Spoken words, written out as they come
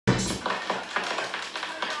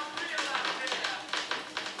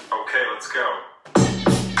go.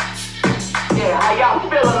 Yeah, how y'all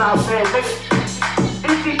feeling out there, nigga?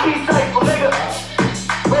 ECP Cypher, nigga.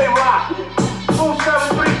 Ray Rock.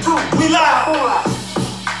 4732. We live.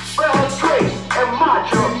 Brown Trey and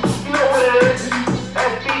Macho. You know what it is.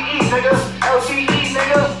 SDE, nigga. LDE,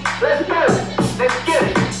 nigga. Let's go. Let's get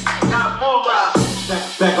it. Now, moolah.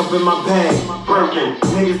 Back up in my bag, Birkin.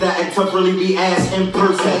 Niggas that act tough really be ass in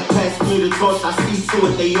person. Pass me the torch, I see to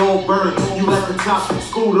it, they all burn. You at the top,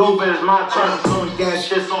 scoot over, it's my turn. Blowing gas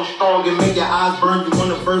shit so strong, it make your eyes burn. You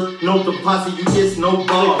want to first, no deposit, you get no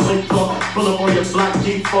ball. Click talk, pull up on your block,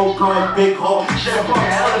 G4 car, big haul. Shit up on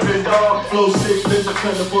an elephant, dog. Flow 6, bitch, I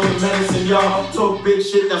cut for the medicine, y'all. Talk big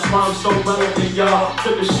shit, that's why I'm so relevant, y'all.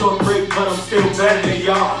 Took a short break, but I'm still better than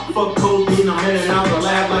y'all. Fuck codeine, I'm in and out the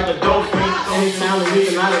lab like a dolphin. Ain't sounding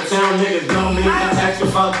even out of town, niggas know me. Ask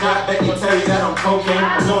about that, bet you tell you that I'm cocaine.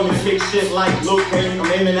 I'm known to kick shit like Luke Kane.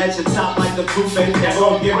 I'm aiming at your top like the two-face. That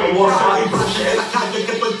gon' give me more shot. La calle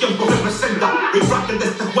que todo el tiempo representa. El bracket de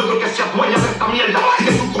este juego que se adueña de esta mierda. Y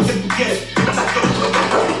que tú con quien tú quieres.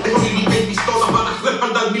 Tengo límite y pistola para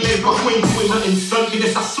respaldar mi lengua. Cuenta en sal,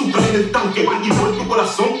 tienes azúcar en el tanque. Y por tu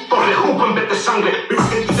corazón corre jugo en vez de sangre. Mi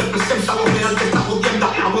bracket te representa lo real de esta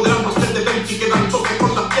jodienda. Apoderando a ser de 20 y quedan toques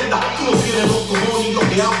por la tienda. Tú no tienes los cojones y lo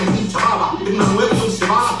que haces mucha baba. Tengo una 9 y 11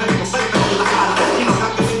 balas, pero no salta de la cara. Y no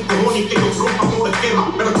hagas que te encojones y que yo rompa por el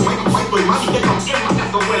esquema. Pero tu Michael Fight el mal y que también mate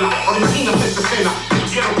a tu abuela. Ahora imagínate esta escena. Yo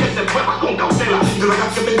quiero que te muevas con cautela. Y no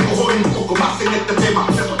hagas que me encojone un poco más en este tema.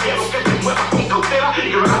 Pero quiero que te muevas con cautela. Y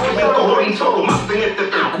no hagas que me encojone un poco más en este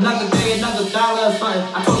tema. Another day, another dollar or something.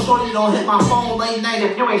 I told Shorty don't hit my phone late night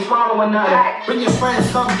if you ain't swallowing nothing. Bring your friends,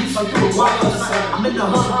 come deep like you a guava or something. I'm in the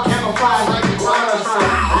hood, camouflage like a guava or something.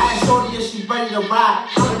 I asked Shorty if she ready to ride.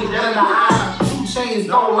 Shorty dead in the eye. 2 chains,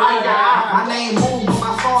 no light. My name moved, but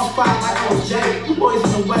my song spot like I was Jay. You boys in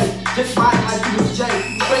the way, just riding like you was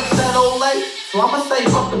Jay. Straight that old late, so I'ma say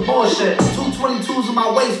fuck the bullshit. 222s in my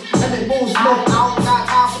waist, let me move smooth. I don't got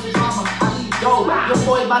time for the drama. Yo, your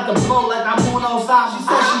boy about to blow like I'm on outside. She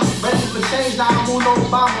said she's ready for change, now I'm on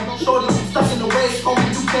Obama. Shorty stuck in the waves,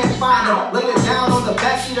 homie, you can't find her. Lay it down on the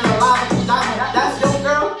backseat of the lava with diamond. That's your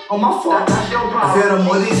girl? Oh, my fault, that's your problem. Prefiero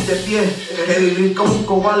morir de pie que vivir como un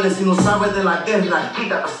cobarde si no sabes de la guerra.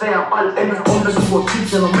 Quítate, sea parte. El hombre es un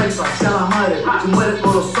bochiche, lo meto hacia la madre. Si mueres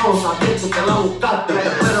con los ojos abiertos, te la buscaste.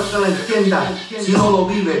 Espero que lo entienda, si no lo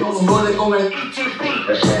vive. Si jode con el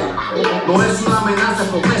no es una amenaza,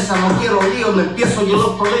 promesa, no quiero lío. Me empiezo yo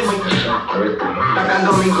los problemas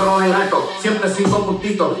sacando mi corona en alto, siempre 5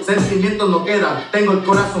 puntitos, sentimientos no quedan, tengo el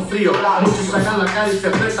corazón frío. Muchos sacan la cara y se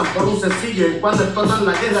prestan por un sencillo, y cuando explotan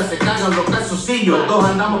la guerra se cagan los calzoncillos. Todos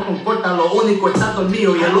andamos con puertas, lo único está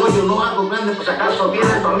dormido, y el hoyo lo hago grande por si acaso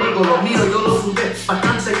viene tu amigo. Lo mío yo lo sudé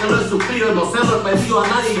bastante que lo he sufrido, no se lo he pedido a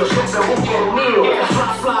nadie, yo siempre busco el mío.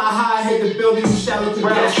 Fly high, hit the building, you shallow to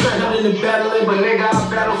death. Not in the battle, but nigga, I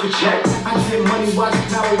battle for check. I get money, watch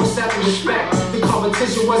power, what's that with respect? The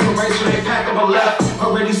competition wasn't racial, they pack up a left.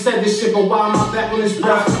 Already said this shit, but why am I back on this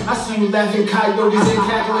breath? I see you laughing, coyotes ain't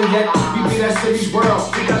cackling yet. We be that city's world,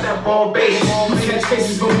 we got that ball base. You catch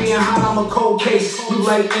cases, gon' be in hot, I'm a cold case. You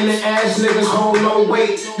like in the ass, niggas hold no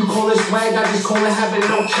weight. You call it swag, I just call it having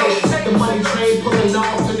no chase. The money train pulling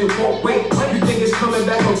off and it won't wait. You think it's coming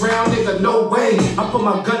back around, nigga, no way. I put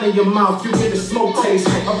my gun in your mouth, you get the smoke taste.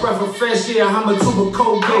 A breath of fresh air, I'm a tube of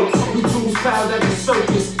Colgate. You tubes piled at the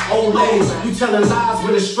circus, old age. You telling lies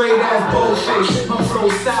with a straight ass bold face. My flow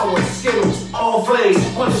sour, Skittles, all flavors.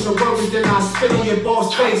 Punish your worries, then I spit on your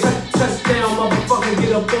boss face. Touchdown, motherfucker,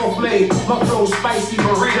 get up off me. My flow spicy,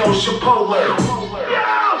 burrito, Chipotle. Yo!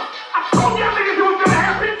 I told y'all niggas it was gonna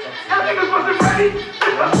happen. Y'all niggas wasn't ready. It's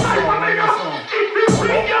a cypher, nigga.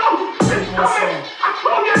 ECP, yo. It's coming. I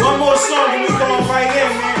told y'all. One more song and we going right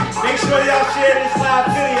in, man. Make sure y'all share this live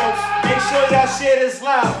video. Make sure y'all share this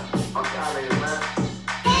live. Fuck y'all niggas, man.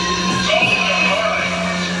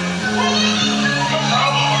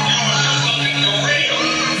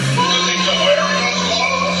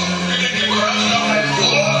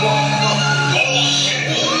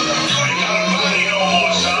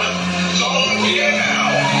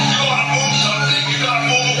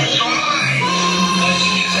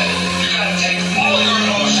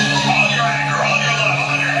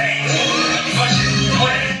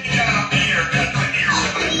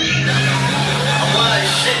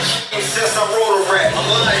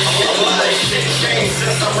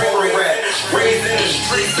 Raised in the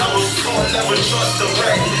streets, I was taught never trust a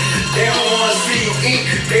rat. They don't wanna see you eat,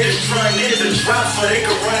 they just trying to get the drop so they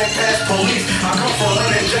can run it past police. I come from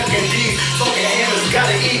London, junkin' D's, talking hammers,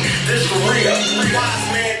 gotta eat this for real.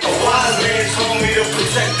 A wise man told me to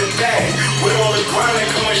protect the bag. With all the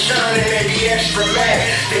grinding coming turning, they be extra mad.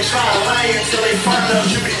 They try to lie until they find out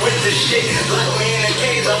you be with the shit. Lock me in a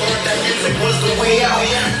cage, I learned that music was the way out.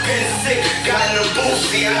 Been sick, got in the booth,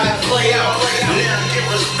 see how it play out. Now get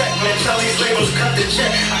respect, man, tell these labels cut the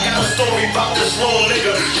check. I got a story about this little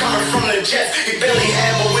nigga coming from the Jets. He barely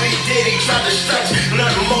had, but when he did, he tried to stretch.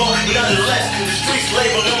 Nothing more, nothing less. The streets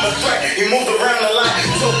labeled him a threat. He moved around a lot,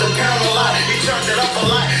 took the pound a lot. He turned it up a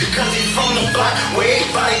lot, cause he from the block where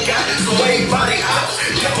everybody got, so everybody ops.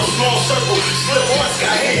 Kept a small circle, slip once,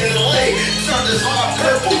 got hit in the leg. Turned his heart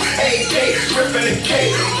purple, AK, ripping the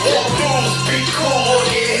K. Walk throughs, be cool, or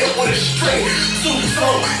get hit with a straight.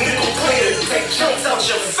 Two-tone, nickel plater, take chunks out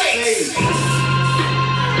your face.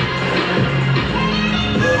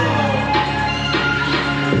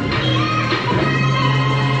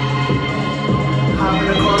 Hop in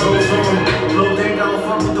the car, go zoom. Little thing, I don't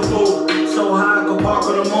fuck with the fool. So high, I can park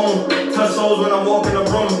on the moon. Touch souls when I walk in the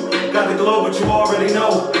room. Got the glow, but you already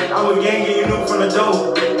know. I'm a gang and you knew from the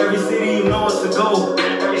dough. Every city you know it's a go.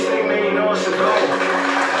 Every state man you know it's a go.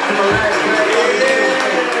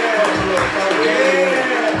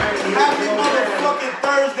 Happy motherfucking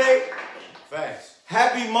Thursday. Facts.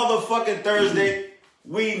 Happy motherfucking Thursday.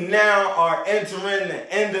 We now are entering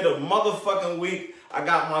the end of the motherfucking week. I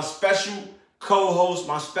got my special co-host,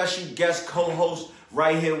 my special guest co-host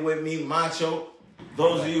right here with me, Macho.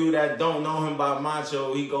 Those of you that don't know him by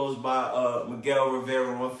Macho, he goes by Miguel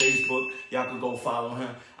Rivera on Facebook. Y'all can go follow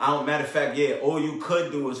him. Matter of fact, yeah, all you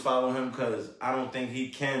could do is follow him because I don't think he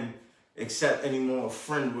can accept any more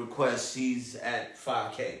friend requests. He's at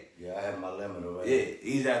 5K. Yeah, I have my limit already. Yeah,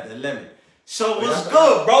 he's at the limit. So what's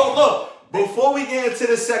good, bro? Look, before we get into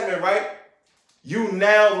this segment, right? You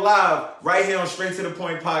now live right here on Straight to the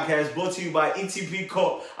Point podcast, brought to you by ETP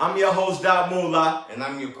Corp. I'm your host, Dot Moolah. And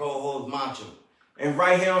I'm your co-host, Macho. And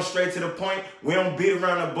right here on Straight to the Point, we don't beat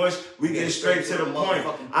around the bush. We get straight to the point.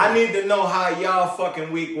 I need to know how y'all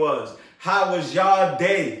fucking week was. How was y'all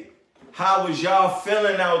day? How was y'all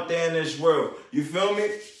feeling out there in this world? You feel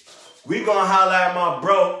me? We gonna holler at my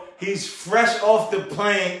bro. He's fresh off the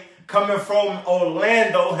plane, coming from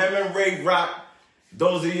Orlando, him and Ray Rock.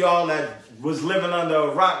 Those of y'all that was living under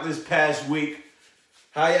a rock this past week.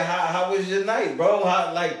 How was your night, bro?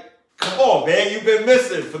 Come on, man. You've been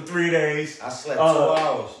missing for 3 days. I slept 2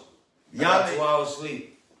 hours. Y'all got 2 hours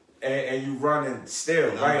sleep. And you running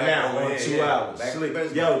still right now on 2 hours. Back Sleep.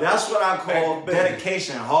 to Yo, that's what I call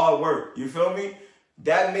dedication, hard work. You feel me?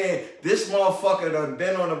 That man, this motherfucker done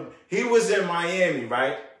been on a... He was in Miami,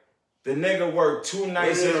 right? The nigga worked 2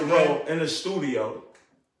 nights in a row in the studio.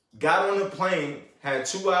 Got on the plane, had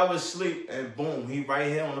 2 hours sleep, and boom, he right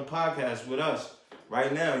here on the podcast with us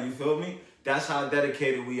right now. You feel me? That's how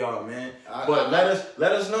dedicated we are, man. But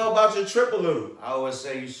let us know about your trip a little. I always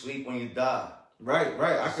say you sleep when you die. Right.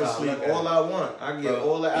 I can sleep all I want. I get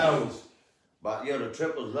all the hours. But yo, the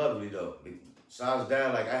trip was lovely though. Besides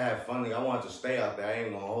that, like I had fun. I wanted to stay out there. I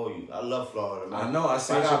ain't gonna hold you. I love Florida, man. I know. I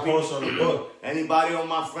seen your post on the book. Anybody on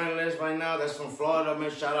my friend list right now that's from Florida, man,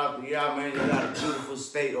 shout out to y'all, man. You got a beautiful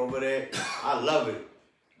state over there. I love it.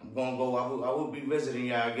 I'm gonna go. I will be visiting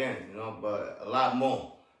y'all again, you know, but a lot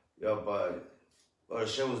more. Yo, but the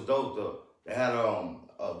shit was dope though. They had a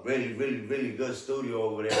really good studio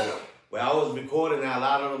over there where I was recording. Now a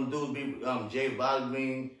lot of them dudes be Jay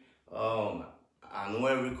Baldwin,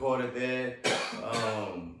 Anuel recorded there.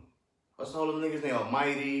 What's all them niggas name?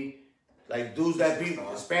 Almighty, like dudes that be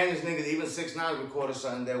Spanish niggas. Even 6ix9ine recorded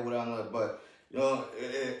something there with Anuel. But you know,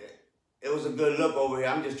 it was a good look over here.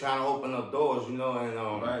 I'm just trying to open up doors, you know, and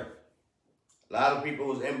right. A lot of people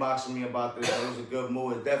was inboxing me about this. It was a good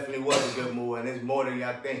move. It definitely was a good move, and it's more than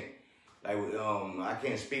y'all think. Like, I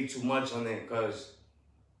can't speak too much on it because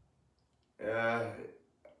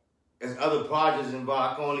there's other projects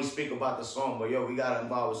involved. I can only speak about the song, but yo, we got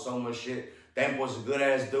involved with so much shit. Tempo's a good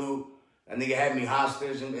ass dude. That nigga had me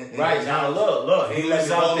hostage. Right now, look, he was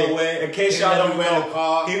out there. In case y'all don't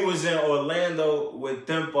know, he was in Orlando with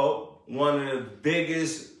Tempo, one of the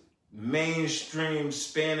biggest mainstream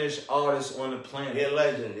Spanish artists on the planet. He a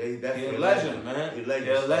legend. Yeah, he definitely a legend, man. He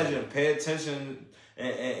a legend. Pay attention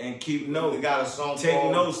and keep notes. We got a song Take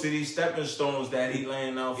notes to these stepping stones that he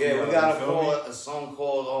laying out for we got a song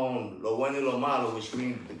called Lo Bueno y Lo Malo, which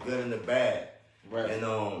means the good and the bad. Right.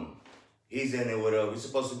 And he's in it with we're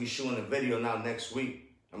supposed to be shooting a video now next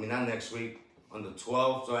week. I mean, not next week, on the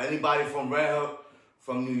 12th. So anybody from Red Hook,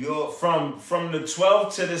 from New York, from the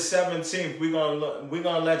 12th to the 17th, we're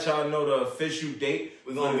gonna let y'all know the official date.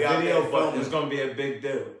 We're gonna be out there, but it's gonna be a big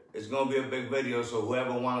deal. It's gonna be a big video, so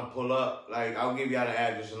whoever wanna pull up, like I'll give y'all the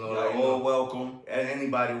address and all that. All welcome.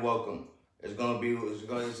 Anybody welcome.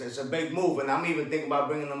 It's a big move, and I'm even thinking about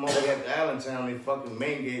bringing them over here to Allentown. They fucking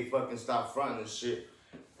main gate fucking stop fronting and shit.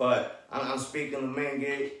 But I'm speaking the main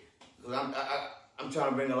gate because I'm trying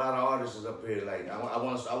to bring a lot of artists up here. Like I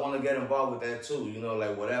want to get involved with that too. You know,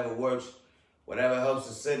 like whatever works, whatever helps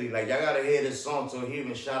the city. Like y'all gotta hear this song. So he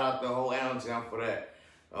even shout out the whole Allentown for that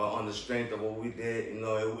on the strength of what we did. You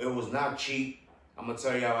know, it was not cheap. I'm gonna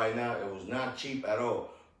tell y'all right now, it was not cheap at all.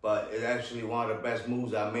 But it's actually one of the best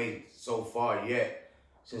moves I made so far yet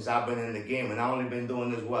since I've been in the game. And I only been doing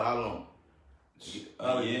this, how long?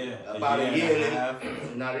 A year. About a year and a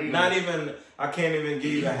half. Not even, I can't even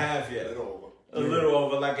give you a half yet. A little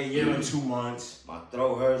over, like a year and 2 months. My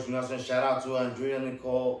throat hurts, you know what I'm saying? Shout out to Andrea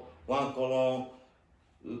Nicole, Juan Colon,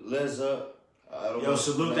 Liza. Yo,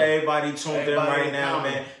 salute to everybody tuned in right now,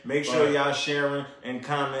 man. Make sure y'all sharing and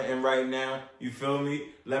commenting right now. You feel me?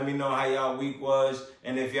 Let me know how y'all week was.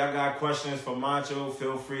 And if y'all got questions for Macho,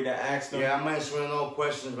 feel free to ask them. Yeah, I'm answering no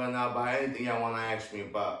questions right now about anything y'all want to ask me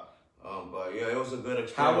about. But yeah, it was a good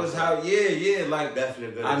experience. Like, definitely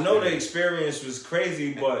a good experience. I know the experience was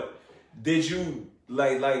crazy, but did you,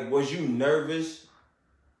 like, was you nervous?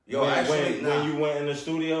 Yo, when you went in the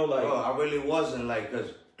studio? Like, I really wasn't, like,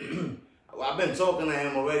 because I've been talking to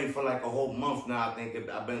him already for like a whole month now. I think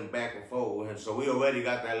I've been back and forth with him, so we already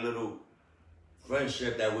got that little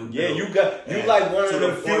friendship that we built. Yeah, you like one of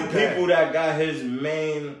the few people that got his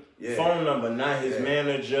main phone number, not his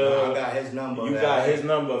manager. No, I got his number. You got his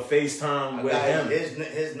number, FaceTime with him.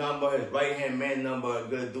 His number, his right hand man number, a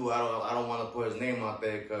good dude. I don't want to put his name out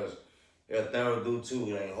there because he's a thorough dude too.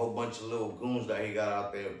 Like a whole bunch of little goons that he got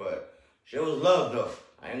out there, but shit was love though.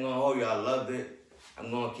 I ain't gonna hold you. I loved it. I'm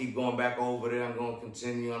going to keep going back over there. I'm going to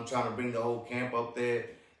continue. I'm trying to bring the whole camp up there.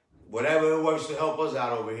 Whatever it works to help us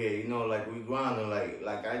out over here. You know, like we grinding.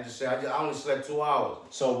 Like I just said, I only slept 2 hours.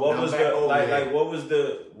 So what was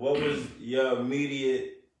what was your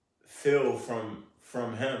immediate feel from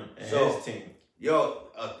him and his team? Yo,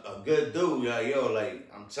 a good dude. Yo, like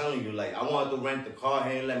I'm telling you, like I wanted to rent the car.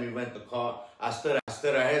 He didn't let me rent the car. I stood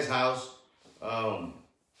at his house.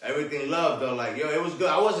 Everything love though, like yo, it was good.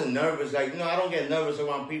 I wasn't nervous, like I don't get nervous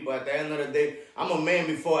around people. At the end of the day, I'm a man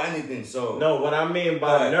before anything. So no, what I mean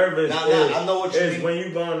by nervous I know what you mean. When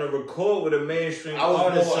you going to record with a mainstream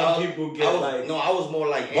artist, people get I was more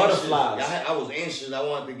like butterflies. I was anxious. I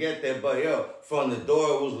wanted to get there, but yo, from the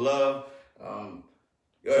door it was love. So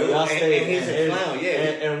y'all stayed and he's a clown,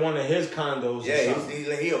 and one of his condos.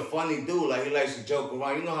 Yeah, he a funny dude. Like he likes to joke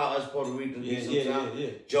around. You know how us Puerto Ricans do sometimes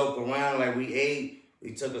joke around. Like we ate.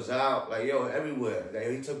 He took us out, like, yo, everywhere. Like,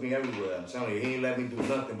 he took me everywhere. I'm telling you, he ain't let me do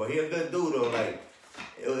nothing. But he a good dude, though. Like,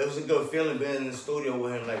 it was a good feeling being in the studio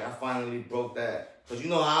with him. Like, I finally broke that. Because you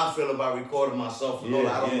know how I feel about recording myself and all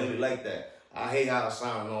that. I don't really like that. I hate how I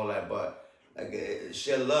sound and all that. But, like,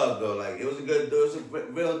 shit love, though. Like, it was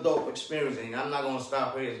a real dope experience. And I'm not going to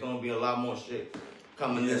stop here. It's going to be a lot more shit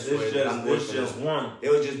coming this way. It's just one.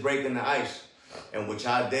 It was just breaking the ice. And which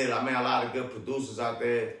I did. I met a lot of good producers out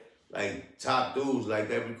there. Like, top dudes, like,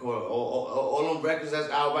 they record all them records that's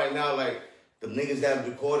out right now, like, the niggas that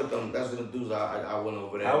recorded them, that's the dudes I went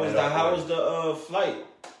over there. How was the flight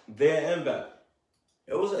there and back?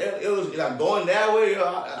 It was like, going that way, yo,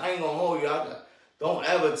 I ain't gonna hold you. Don't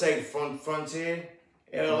ever take Frontier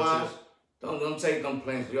Airlines. Don't take them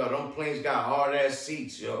planes, yo. Them planes got hard-ass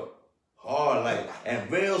seats, yo. Hard, like, and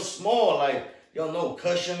real small, like, yo, no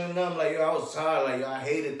cushion in them. Like, yo, I was tired, like, yo, I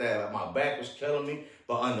hated that. Like, my back was killing me.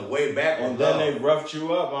 But on the way back, and then they roughed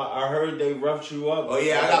you up. I heard they roughed you up. Oh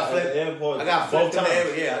yeah, I got flipped. Airport. I got flipped in the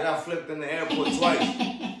airport. Yeah, I got flipped in the airport twice.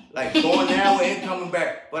 Like going that way and coming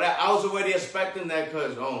back. But I was already expecting that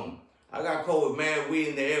because I got caught with mad weed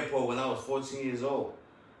in the airport when I was 14 years old.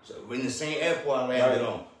 So in the same airport I landed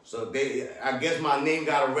on. So I guess my name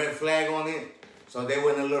got a red flag on it. So they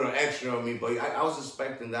went a little extra on me. But I was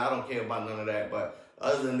expecting that. I don't care about none of that. But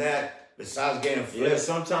other than that. Besides getting flipped,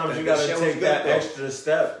 sometimes you gotta take that extra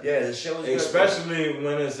step. Yeah, the shit was good. Especially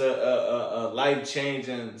when it's a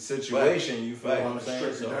life-changing situation. Right. You feel what I'm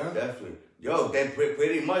saying? So, definitely. Yo, they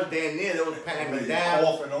pretty much damn near. They was patting me down,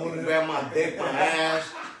 grab my dick, my ass.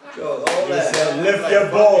 Yo, all that. Said, lift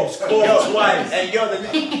your balls, twice. And yo,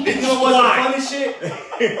 you know what's the funny shit? The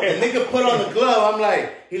nigga put on the glove.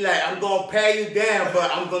 I'm gonna pat you down,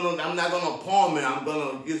 but I'm not gonna palm it. I'm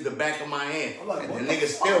gonna use the back of my hand. And the nigga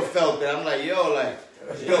still felt it. I'm like, yo, like,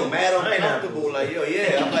 yo, mad uncomfortable. Like, yo,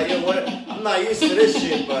 yeah. I'm like, yo, what? I'm not used to this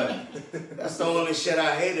shit, but that's the only shit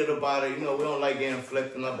I hated about it. You know, we don't like getting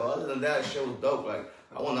flipped and up. But other than that, shit was dope. Like,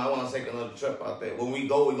 I want to take another trip out there. When we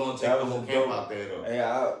go, we're going to take the whole camp out there, though.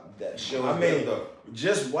 Yeah, that shit was good, though.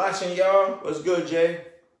 Just watching y'all. What's good, Jay?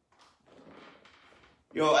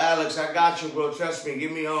 Yo, Alex, I got you, bro. Trust me.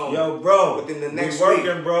 Give me on. Yo, bro. Within the next we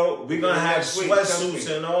working, week. bro. We gonna have Next week, trust sweatsuits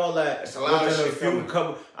me. and all that. It's a lot of within shit a few coming.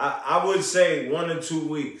 couple. I would say 1 or 2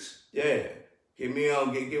 weeks. Yeah. Give me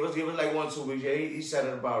on. Give us like 1 or 2 weeks. Yeah, he said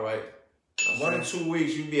it about right. 1 or 2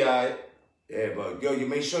 weeks, you be alright. Yeah, but yo, you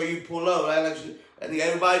make sure you pull up, Alex. I think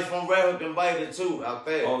everybody from Red Hook invited too out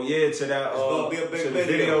there. Oh yeah, to that. It's gonna be a big to the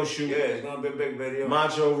video shoot. Yeah, it's gonna be a big video.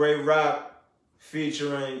 Macho Ray Rock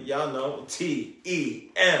featuring y'all know TEMP.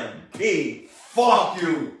 Fuck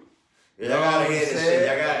you. Yeah, y'all gotta hear this shit.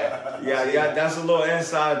 Y'all gotta. Yeah, that's a little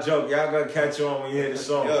inside joke. Y'all gonna catch on when you hear the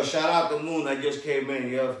song. Yo, shout out to Moon that just came in.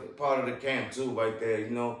 Yo, part of the camp too, right there. You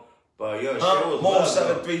know. But yo, shit was Mo love.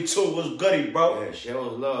 732 was goody, bro. Yeah, shit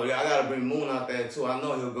was love. Yeah, I gotta bring Moon out there too. I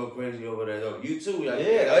know he'll go crazy over there though. You too. Yeah,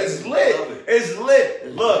 it's lit. It's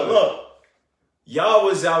lit. Look. Y'all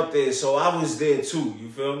was out there, so I was there too. You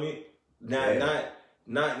feel me?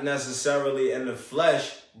 Not necessarily in the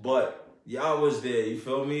flesh, but y'all was there. You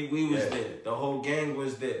feel me? We was there. The whole gang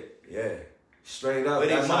was there. Yeah. Straight up.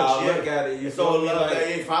 Pretty That's much, how I yeah. look at it. You It's feel all me? love. Like,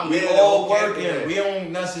 If I'm we there, the all whole camp working. there. We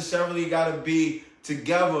don't necessarily gotta be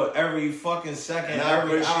together every fucking second, And I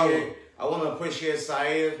every hour. want to appreciate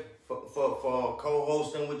Saeed for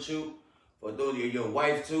co-hosting with you. For doing your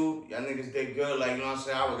wife too. Y'all niggas did good. Like, you know what I'm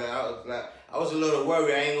saying? I was a little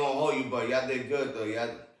worried. I ain't gonna hold you, but y'all did good though. Y'all,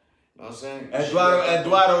 you know what I'm saying?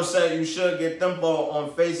 Eduardo said you should get Thimpo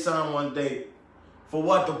on FaceTime one day. For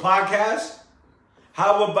what, the podcast?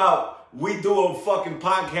 How about we do a fucking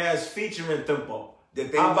podcast featuring Thimpo?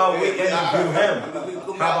 How about we interview him?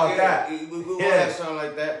 How about that? We have something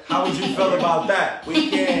like that. How would you feel about that? We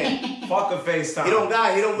can. Fuck a FaceTime. He don't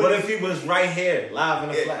got. He don't. What Really, if he was right here, live in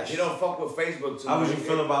the flesh? He don't fuck with Facebook too How much. would you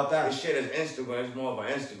feel about that? His shit is Instagram. It's more of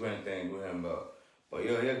an Instagram thing with him, but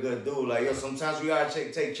yo, you're a good dude. Like yo, sometimes we gotta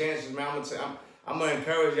take chances, man. I'm gonna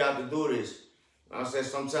encourage y'all to do this. I said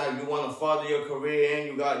sometimes you want to further your career and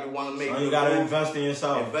you want to make. So you gotta invest in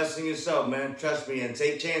yourself. Invest in yourself, man. Trust me and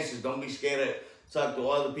take chances. Don't be scared to talk to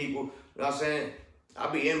other people. You know what I'm saying? I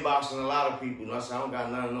be inboxing a lot of people. You know what I'm saying? I don't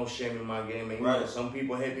got none of no shame in my game. And you know, some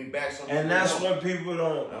people hit me back. Some and people that's don't. what people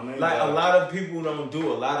don't. I mean, like a lot of people don't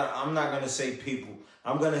do. I'm not gonna say people.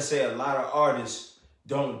 I'm gonna say a lot of artists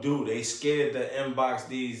don't do. They scared to inbox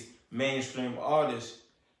these mainstream artists.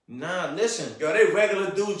 Nah, listen. Yo, they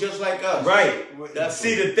regular dudes just like us. Right.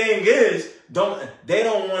 See, the thing is, they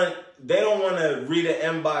don't want to read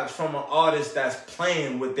an inbox from an artist that's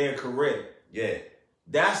playing with their career. Yeah.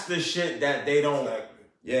 That's the shit that they don't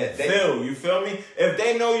feel. You feel me? If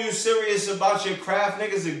they know you serious about your craft,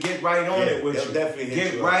 niggas will get right on it with you. Definitely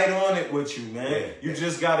get right on it with you, man. Yeah, you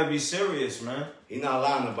just gotta be serious, man. He not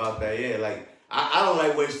lying about that. Yeah, like I don't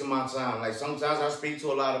like wasting my time. Like sometimes I speak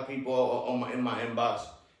to a lot of people in my inbox.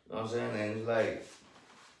 You know what I'm saying? And it's like,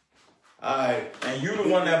 all right. And you the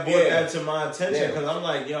one that brought that to my attention because I'm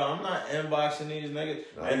like, yo, I'm not inboxing these niggas.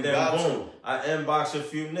 No, and then boom, I inbox a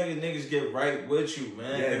few niggas. Niggas get right with you,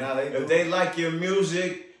 man. Yeah, if they like your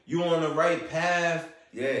music, you on the right path.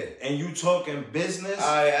 Yeah. And you talking business.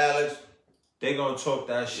 All right, Alex. They gonna talk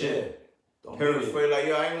that shit. Yeah. Don't be afraid. Like,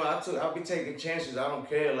 yo, I'll be taking chances. I don't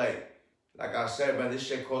care. Like I said, man, this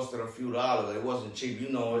shit costed a few dollars. It wasn't cheap, you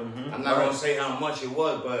know it. I'm not gonna say how much it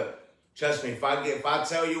was, but trust me, if I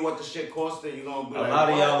tell you what the shit costed, you're gonna be like, a lot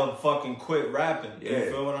of y'all are fucking quit rapping. Yeah.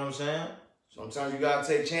 You feel what I'm saying? Sometimes you gotta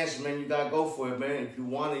take chances, man. You gotta go for it, man. If you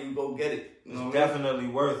want it, you go get it. You know it's definitely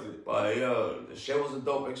worth it. But yo, the shit was a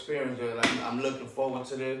dope experience. I'm looking forward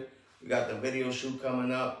to this. We got the video shoot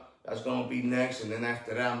coming up. That's gonna be next, and then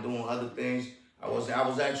after that, I'm doing other things. I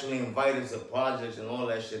was actually invited to projects and all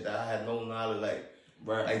that shit that I had no knowledge.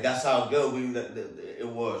 Like that's how good it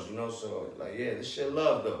was, you know. So like, yeah, this shit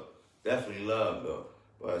love though, definitely love though.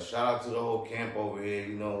 But shout out to the whole camp over here,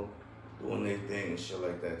 you know, doing their thing and shit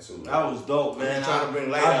like that too. That was dope, man. Trying to bring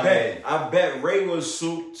light out. I bet Ray was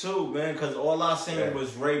soup too, man, because all I seen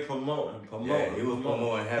was Ray promoting. Yeah, he was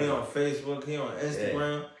promoting heavy. He on Facebook, he on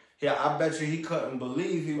Instagram. Yeah, I bet you he couldn't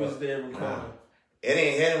believe he was there recording. Nah. It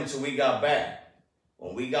ain't hit him till we got back.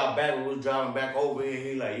 When we got back, we was driving back over here.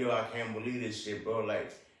 He like, yo, I can't believe this shit, bro.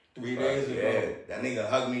 Like 3 days ago. Yeah, that nigga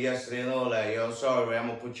hugged me yesterday and all. Like, yo, I'm sorry, Ray, I'm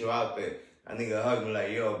gonna put you out there. That nigga hugged me like,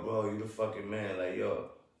 yo, bro, you the fucking man. Like, yo,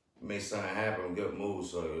 made something happen, good move.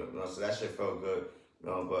 So, you know, so that shit felt good. You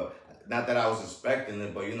know, but not that I was expecting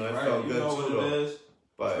it, but you know, it felt good know too, what it though. Is.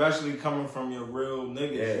 But especially coming from your real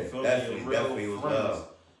niggas, you feel me? Your real friends.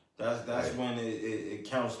 That's when it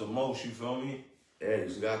counts the most, you feel me? Yeah, you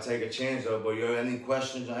just gotta take a chance though. But yo, any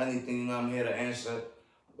questions or anything, you know, I'm here to answer.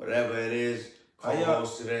 Whatever it is,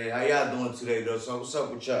 co-host today. How y'all doing today though? So what's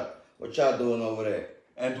up with y'all? What y'all doing over there?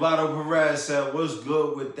 Eduardo Perez said, what's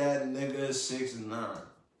good with that nigga 6ix9ine?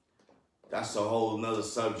 That's a whole nother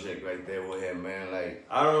subject right there with him, man. Like,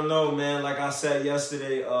 I don't know, man. Like I said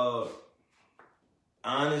yesterday,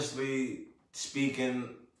 honestly speaking,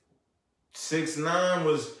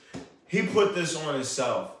 6ix9ine he put this on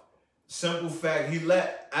himself. Simple fact, he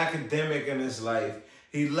let academic in his life.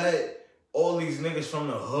 He let all these niggas from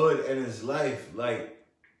the hood in his life. Like,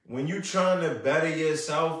 when you trying to better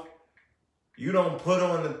yourself, you don't put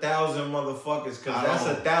on 1,000 motherfuckers, because that's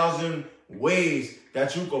 1,000 ways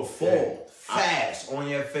that you could fall fast on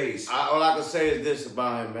your face. All I can say is this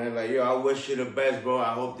about him, man. Like, yo, I wish you the best, bro.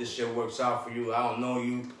 I hope this shit works out for you. I don't know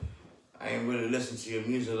you. I ain't really listened to your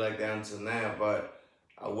music like that until now, but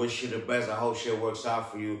I wish you the best. I hope shit works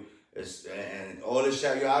out for you. And all this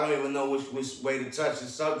shit, yo, I don't even know which way to touch the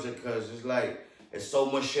subject, because it's like, it's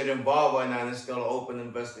so much shit involved right now, and it's still an open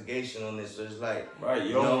investigation on this. So it's like, right,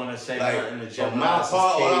 you don't want to say nothing to From my part,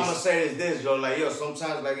 all I'm gonna say is this, yo, like, yo,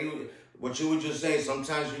 sometimes, like, what you were just saying,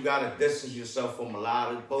 sometimes you gotta distance yourself from a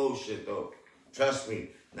lot of bullshit, though. Trust me,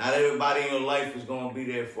 not everybody in your life is gonna be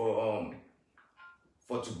there for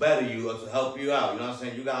to better you or to help you out. You know what I'm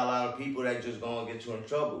saying? You got a lot of people that just gonna get you in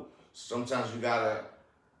trouble. Sometimes you gotta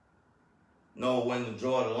know when to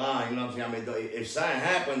draw the line. You know what I'm saying? I mean, if something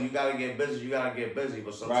happens, you gotta get busy. You gotta get busy,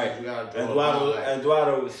 but sometimes you gotta draw the line. Like,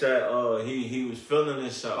 Eduardo said he was feeling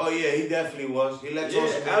himself. Oh yeah, he definitely was. He let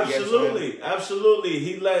social media absolutely.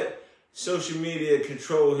 He let social media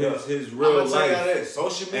control his real life. Tell you this.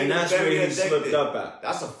 Social media, and that's where he slipped up at.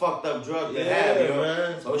 That's a fucked up drug to have, yo.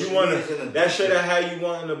 Man. Social that should have had you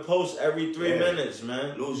wanting to post every 3 minutes,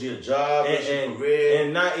 man. Lose your job, lose your career,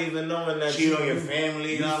 and not even knowing that cheat on your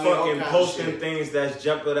family. You fucking posting things that's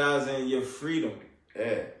jeopardizing your freedom.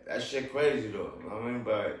 Yeah, that shit crazy though. You know what I mean,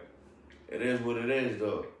 but it is what it is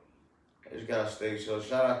though. I just gotta stay. So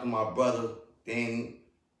shout out to my brother Danny.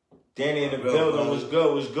 Danny in the building was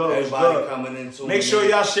good. Everybody coming into Make sure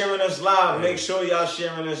y'all sharing us live. Make sure y'all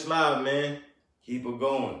sharing us live, man. Keep it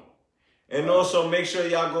going. And also make sure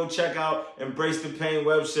y'all go check out Embrace the Pain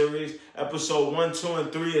web series. Episode 1, 2,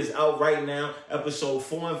 and 3 is out right now. Episode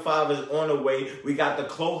 4 and 5 is on the way. We got the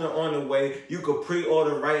clothing on the way. You could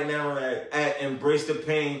pre-order right now at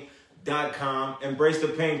embracethepain.com,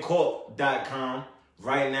 embracethepaincorp.com.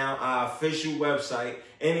 Right now, our official website.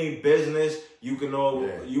 Any business, you can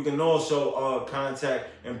also contact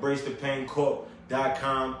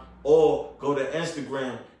embracethepaincorp.com or go to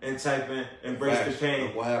Instagram and type in Embrace the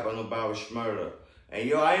Pain. What happened about Schmurder? And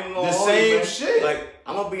yo, I ain't even gonna the hold same you, man. shit. Like,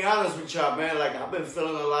 I'm gonna be honest with y'all, man. Like, I've been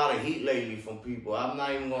feeling a lot of heat lately from people. I'm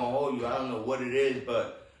not even gonna hold you. I don't know what it is,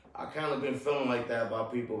 but I kind of been feeling like that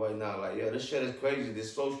about people right now. Like, yo, this shit is crazy.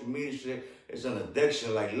 This social media shit is an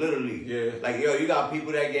addiction. Like, literally. Yeah. Like, yo, you got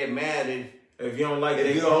people that get mad if you don't like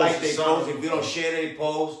their posts, if you don't share their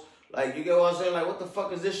posts. Like, you get what I'm saying? Like, what the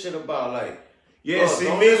fuck is this shit about? Like, yeah, see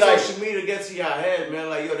me like social media get to your head, man.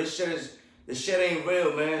 Like, yo, this shit ain't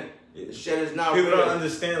real, man. This shit is not real. People don't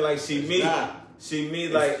understand. Like, see me,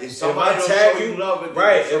 like if I tag you,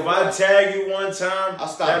 if I tag you one time, I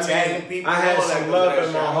start tagging people. I had some love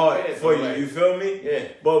in my heart for you. You feel me? Yeah.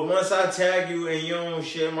 But once I tag you and you don't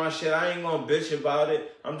share my shit, I ain't gonna bitch about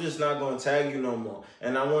it. I'm just not gonna tag you no more.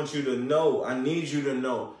 And I want you to know. I need you to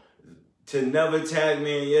know to never tag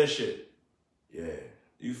me in your shit. Yeah.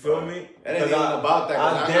 You feel me? It ain't even about that.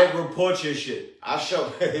 I dare report your shit. I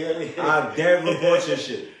dare report your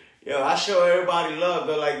shit. Yo, I show everybody love.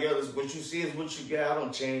 They're like, yo, what you see is what you get. I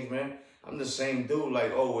don't change, man. I'm the same dude,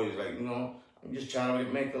 like always. Like, you know, I'm just trying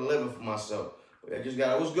to make a living for myself. But I just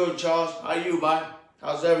got it. What's good, Charles? How you, bye?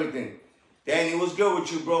 How's everything? Danny, what's good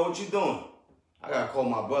with you, bro? What you doing? I gotta call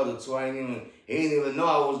my brother too. He didn't even know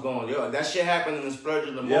I was going. Yo, that shit happened in the splurge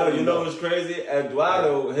of the moment. Yo, you know what's crazy?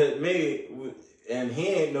 Eduardo hit me and he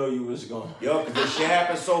ain't know you was going. Yo, cause this shit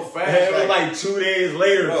happened so fast. It was like 2 days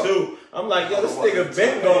later, too. I'm like, yo, this nigga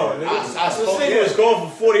been gone. This nigga was gone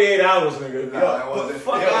for 48 hours, nigga. Yo,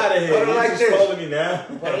 fuck out of here. Like this. Calling me now.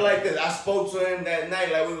 Put it like this. I spoke to him that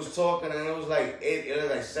night, like we was talking, and it was like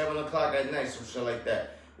 7 o'clock at night, some shit like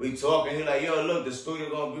that. We talking, he like, yo, look, the studio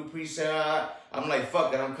gonna be pre-sale. I'm like,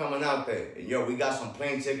 fuck it, I'm coming out there. And yo, we got some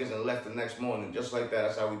plane tickets and left the next morning, just like that.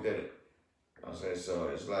 That's how we did it. You know what I'm saying? So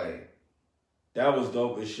it's like, that was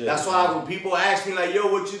dope as shit. That's why when people ask me like, yo,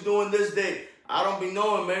 what you doing this day? I don't be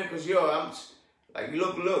knowing, man, because, yo, I'm like,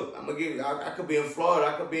 look, I'm going to give you, I could be in Florida,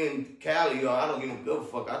 I could be in Cali, yo, I don't give a good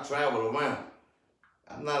fuck. I travel around.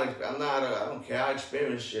 I don't care. I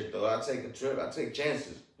experience shit, though. I take a trip, I take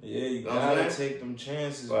chances. Yeah, you gotta take them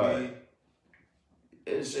chances, man.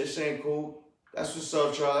 It ain't cool. That's what's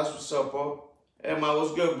up, Charles. That's what's up, bro. Hey, man,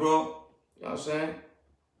 what's good, bro? You know what I'm saying?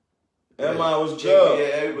 Everybody was good.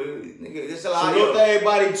 Yeah, everybody. Nigga, there's a lot. Salute to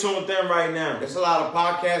everybody tuned in right now. There's a lot of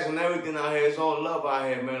podcasts and everything out here. It's all love out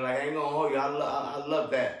here, man. Like, I ain't gonna hold you. I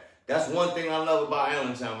love that. That's one thing I love about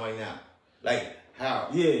Allentown right now. Like, how?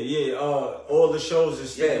 Yeah. All the shows are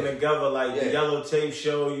sticking together. Like the Yellow Tape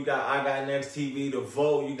Show. You got I Got Next TV, The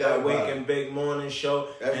Vote. You got Wake and Bake Morning Show.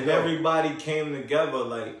 And everybody came together.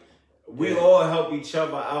 Like, we all help each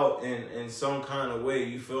other out in some kind of way.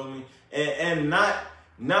 You feel me? And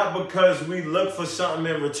not because we look for something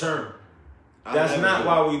in return. That's not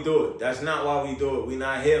why we do it. That's not why we do it. We're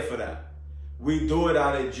not here for that. We do it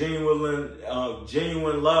out of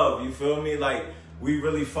genuine love. You feel me? Like, we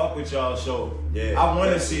really fuck with y'all. So I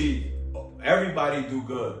want to see everybody do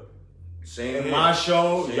good. Same in my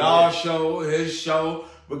show, y'all show, his show,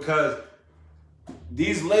 because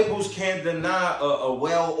these labels can't deny a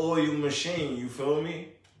well-oiled machine. You feel me?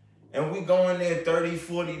 And we going there 30,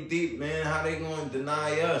 40 deep, man. How they gonna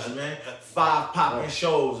deny us, man? 5 popping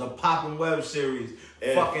shows, a popping web series,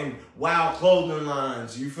 fucking wild clothing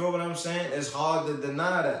lines. You feel what I'm saying? It's hard to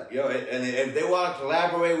deny that. Yo, and if they want to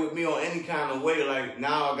collaborate with me on any kind of way, like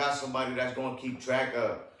now I got somebody that's gonna keep track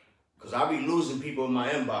of, cause I be losing people in my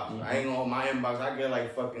inbox. I ain't gonna hold my inbox. I get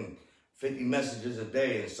like fucking 50 messages a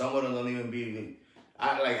day, and some of them don't even be.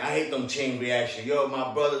 I hate them chain reaction. Yo,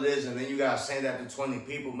 my brother this, and then you gotta send that to 20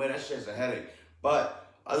 people. Man, that shit's a headache. But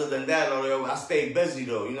other than that, though, I stay busy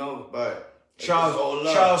though, you know. But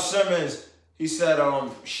Charles Simmons, he said,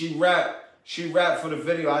 she rapped for the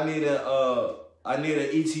video. I need an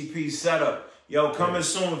ETP setup. Yo, coming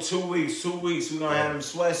soon, 2 weeks. 2 weeks. We gonna have them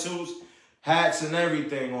sweatsuits, hats, and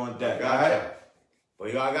everything on deck. All right.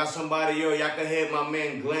 But yo, I got somebody. Yo, y'all can hit my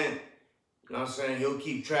man Glenn. You know what I'm saying? He'll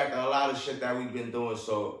keep track of a lot of shit that we've been doing.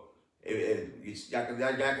 So y'all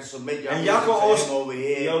can submit y'all can also over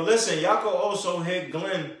here. Yo, listen, y'all can also hit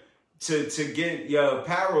Glenn to get your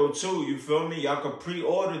apparel too. You feel me? Y'all can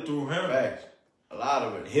pre-order through him. Facts. A lot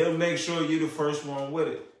of it. He'll make sure you the first one with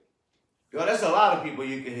it. Yo, that's a lot of people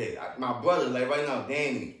you can hit. My brother, like right now,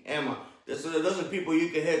 Danny, Emma. Those are people you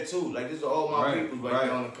can hit too. Like, these are all my people right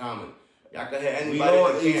there on the comment. Y'all can hit anybody. We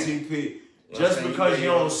all ETP. Just because you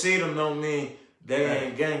don't see them don't mean they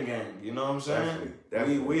ain't gang. You know what I'm saying?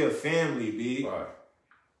 Definitely. We a family, B. Right.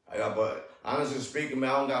 But honestly speaking, man,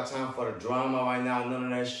 I don't got time for the drama right now. None of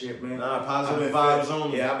that shit, man. Nah, positive vibes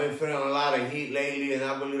only. Yeah, I've been feeling a lot of heat lately, and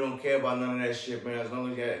I really don't care about none of that shit, man. As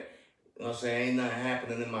long as that, you know what I'm saying, ain't nothing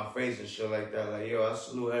happening in my face and shit like that. Like, yo, I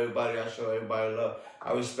salute everybody. I show everybody love.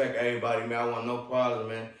 I respect everybody, man. I want no problem,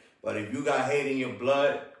 man. But if you got hate in your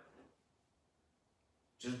blood,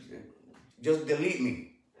 just delete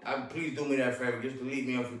me. Please do me that favor. Just delete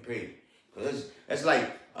me off your page. Because it's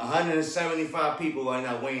like 175 people right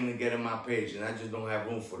now waiting to get in my page, and I just don't have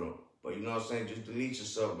room for them. But you know what I'm saying? Just delete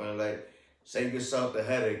yourself, man. Like, save yourself the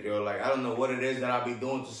headache, yo. Like, I don't know what it is that I be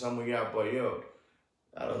doing to some of y'all, but yo,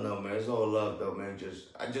 I don't know, man. It's all love, though, man.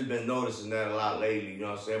 I just been noticing that a lot lately, you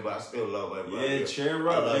know what I'm saying? But I still love everybody. Yeah, cheer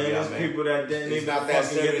up, man. There's people that didn't even not that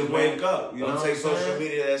serious, get to wake up. You don't know take social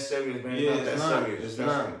media that serious, man. Yeah, it's not that serious. It's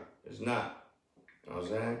not. It's not. You know what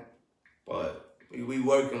I'm saying? But we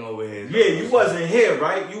working over here. Yeah, you wasn't here,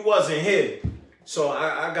 right? You wasn't here. So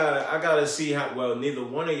I gotta see how, well, neither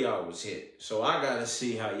one of y'all was here. So I gotta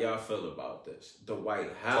see how y'all feel about this. The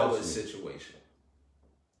Dwight Howard situation.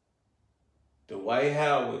 Dwight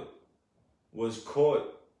Howard was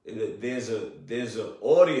caught. There's a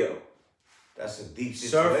audio that's a deep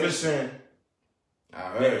situation. Surfacing I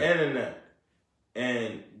heard the internet,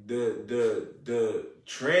 and the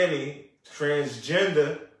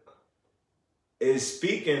transgender is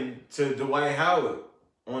speaking to Dwight Howard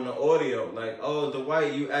on the audio, like, oh,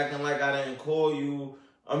 Dwight, you acting like I didn't call you.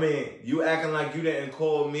 I mean, you acting like you didn't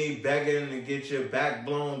call me, begging to get your back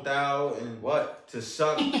blown out and what? To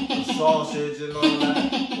suck the sausage and all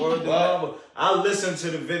that. Word to mama. I listened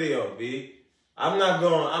to the video, B. I'm not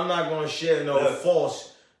gonna share no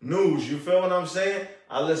false news. You feel what I'm saying?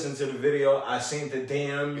 I listened to the video. I seen the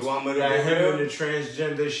DMs. You want me to that him and the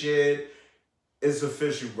transgender shit. It's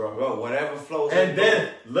official, bro. Bro, whatever flows. And then,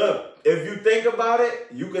 look, if you think about it,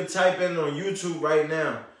 you could type in on YouTube right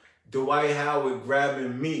now, Dwight Howard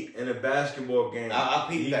grabbing meat in a basketball game. I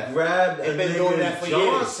peeped that. He grabbed a been doing that for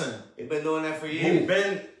Johnson. Years. He been doing that for years.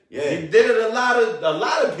 He did it a lot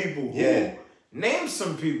of people. Yeah. Name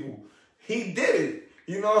some people. He did it.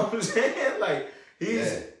 You know what I'm saying? Like,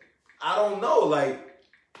 I don't know, like,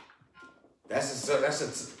 that's a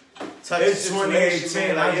touch. It's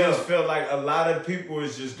 2018. I just feel like a lot of people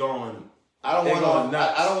is just going. I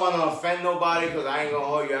don't want to offend nobody because I ain't gonna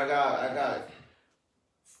hold you. I got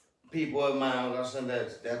people in my I said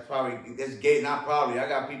that's probably that's gay. Not probably. I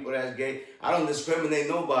got people that's gay. I don't discriminate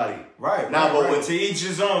nobody. Right. Now, but when, to each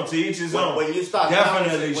his own. To each his own. When you start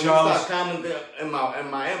definitely, Charles. commenting in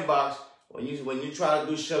my inbox, when you try to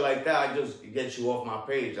do shit like that, I just get you off my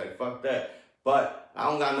page. Like fuck that. But I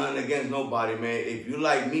don't got nothing against nobody, man. If you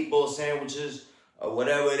like meatball sandwiches or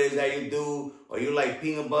whatever it is that you do, or you like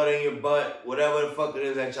peanut butter in your butt, whatever the fuck it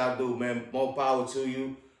is that y'all do, man, more power to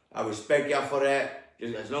you. I respect y'all for that.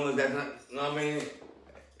 Just as long as that's not, you know what I mean?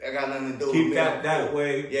 I got nothing to do with me. Keep that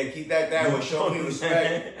way. Yeah, keep that way. Show me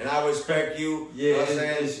respect, and I respect you. Yeah, you know what I'm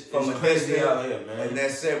saying? From a crazy distance, out here, man. And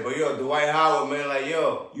that's it. But yo, Dwight Howard, man, like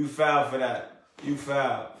yo, you fouled for that. You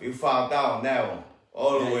fouled. You fouled out on that one.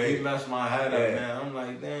 All the way. He messed my head up, man. I'm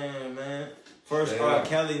like, damn, man. First R.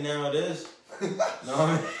 Kelly, now this.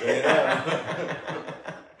 No, straight up.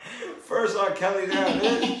 First R. Kelly, now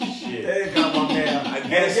this. Shit. They got my man. I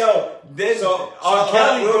guess. And yo, this so R.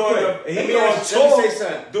 Kelly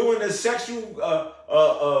doing the sexual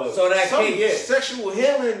so that cake, sexual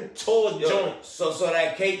healing tour joint. So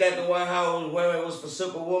that cake that the White House was wearing was for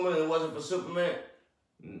Superwoman, it wasn't for Superman.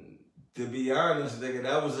 To be honest, nigga,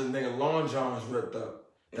 that was a nigga long johns ripped up.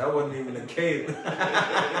 That wasn't even a cape.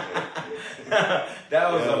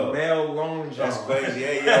 That was a male long john. That's crazy,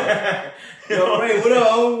 yo, Ray, what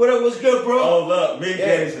up? What's good, bro? Oh, look, me,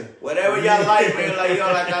 Jason. Whatever y'all like, man. Like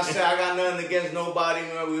yo, like I said, I got nothing against nobody,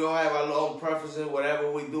 man. We all have our own preferences.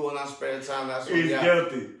 Whatever we do in our spare time, that's what we got. He's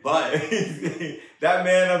guilty. But that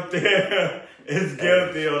man up there is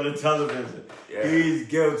guilty on the television. Yeah. He's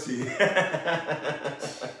guilty.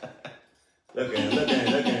 Look at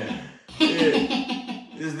him. Yeah.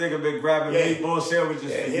 This nigga been grabbing meatball sandwiches for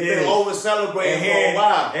years. He been over celebrating for a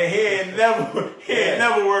while. And he ain't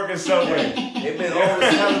never working somewhere. He been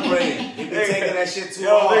over celebrating. He been taking that shit too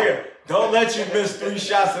hard. Nigga, don't let you miss 3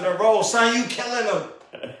 shots in a row. Son, you killing him.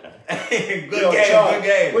 Good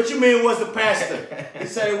game. What you mean it was the pastor? He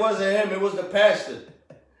said it wasn't him, it was the pastor.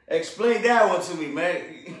 Explain that one to me,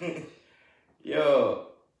 man. Yo.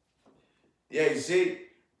 Yeah, you see?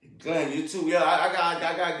 Glenn, you too. Yeah, I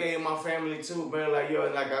got gay in my family too, man. Like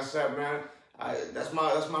yo, like I said, man, that's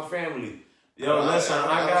my family. Yo, listen,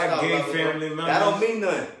 I got gay family members. That don't mean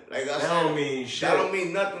nothing. Like I said, don't mean shit. That don't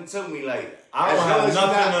mean nothing to me. Like I don't have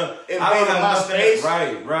nothing to invade my space.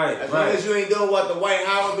 Right. As long as you ain't doing what the White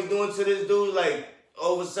Howard be doing to this dude, like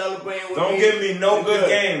over celebrating with don't me. Don't give me no good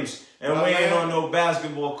games, and we ain't on no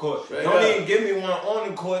basketball court. Don't even give me one on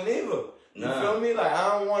the court neither. You feel me? Like,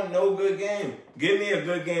 I don't want no good game. Give me a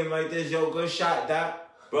good game like this, yo. Good shot, Doc.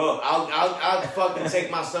 Bro, I'll fucking take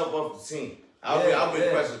myself off the team. I'll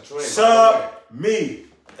request a trade. Sub me.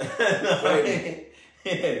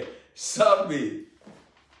 Sub me.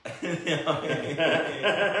 Then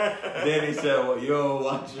he said, well, yo,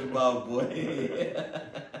 watch your mouth, boy.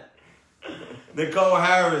 Nicole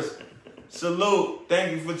Harris, salute.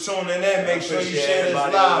 Thank you for tuning in. Make sure you share this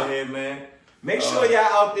live. Here, man. Make sure y'all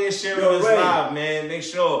out there sharing this live, man. Make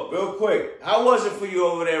sure. Real quick, how was it for you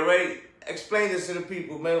over there, Ray? Explain this to the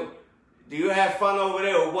people, man. Do you have fun over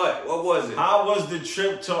there or what? What was it? How was the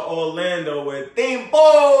trip to Orlando with Thimbo?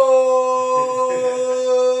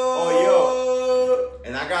 Oh, yo.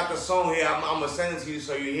 And I got the song here. I'm going to send it to you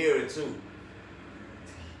so you hear it, too.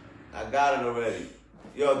 I got it already.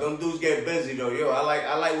 Yo, them dudes get busy, though. Yo, I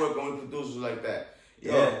like working with producers like that.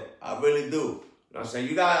 Yo, yeah. I really do. You know what I'm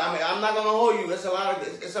saying? I'm not gonna hold you. It's a lot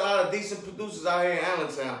of decent producers out here in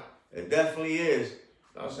Allentown. It definitely is. You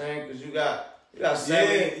know what I'm saying? Because you got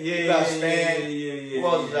Sammy, you got Stan. Who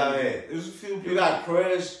else is out here? There's a few people. You got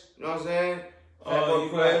Chris. You know what I'm saying?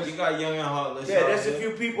 You got Young and Heartless. Yeah, there's a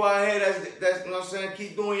few people out here that's you know what I'm saying.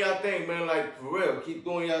 Keep doing your thing, man. Like for real, keep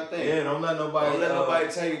doing your thing. Yeah, don't let nobody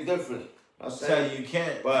tell you different. Tell you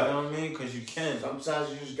can't, but you know what I mean? Because you can. Sometimes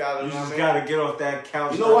you just gotta. You just gotta get off that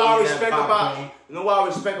couch. You know what I respect about? You know what I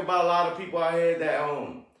respect about a lot of people out here that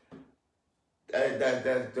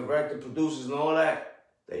director, producers, and all that.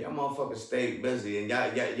 Y'all motherfuckers stay busy and y'all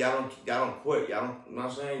don't quit. Y'all don't. You know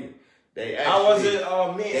what I'm saying? They actually. How was it?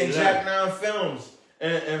 Me and Jack 9 Films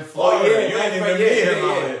in Florida. Oh yeah, you ain't even meet him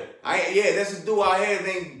out here. There's a dude out here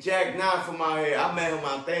named Jack 9 from out here. I met him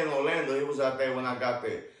out there in Orlando. He was out there when I got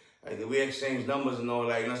there. Like, we exchanged numbers and all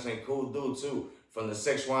that. You know what I'm saying? Cool dude, too. From the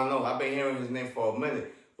 610. I've been hearing his name for a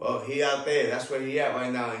minute. Well, he out there. That's where he at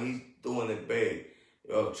right now, and he's doing it big.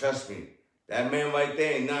 Yo, trust me. That man right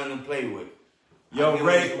there ain't nothing to play with. Yo,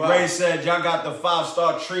 Ray said y'all got the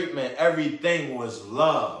 5-star treatment. Everything was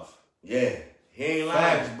love. Yeah. He ain't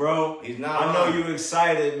lying. Facts, bro. He's not I lying. know you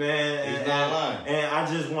excited, man. He's not lying. And I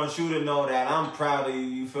just want you to know that I'm proud of you.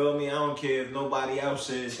 You feel me? I don't care if nobody else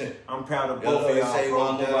is. I'm proud of both of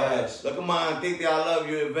y'all, bro. Look at my auntie. I love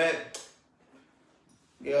you, Yvette.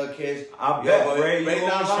 Yeah, kids. I bet, Ray, you Ray always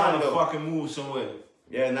not trying lying, to though. fucking move somewhere.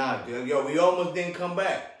 Yeah, nah, dude. Yo, we almost didn't come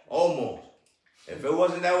back. Almost. If it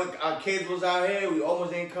wasn't that our kids was out here, we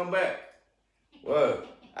almost didn't come back. Word.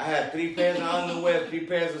 I had 3 pairs of underwear, 3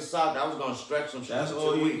 pairs of socks. I was gonna stretch some shit. That's for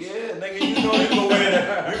all 2 you. weeks. Yeah, nigga, you know you can wear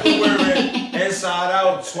it. You can wear it inside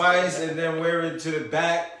out twice and then wear it to the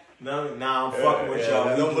back. Nah, I'm fucking with y'all.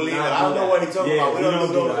 I We don't do believe it. not I don't do know that. what he talking about. We don't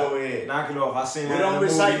do those that. over here. Knock it off. I seen We that don't in the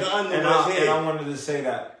recycle movie, underwear and I, here. and I wanted to say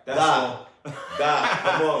that. That's all. God,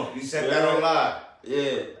 come on. You said that on live.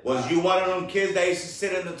 Yeah. Was you one of them kids that used to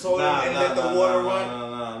sit in the toilet and let the water run?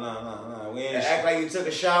 No. We ain't And act like you took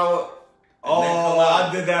a shower? Oh,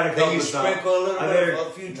 I did that a couple Then you times. sprinkle a little bit, a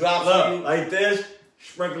few drops look, on you. like this,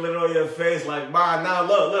 sprinkle it on your face like mine. Now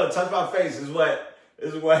look, touch my face. Is what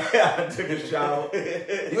I took a shower.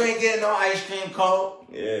 You ain't getting no ice cream cold.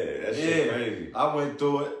 Yeah, that shit crazy. I went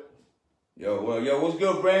through it. Yo, what's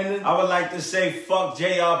good, Brandon? I would like to say fuck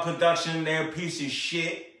JR Production, they're a piece of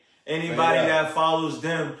shit. Anybody that follows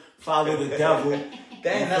them, follow the devil.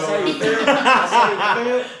 Damn, that's how you feel? That's how you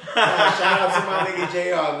feel? Nah, shout out to my nigga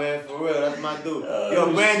JR, man. For real, that's my dude.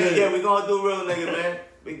 Yo, Brandon, shit. yeah, we gonna do real nigga, man.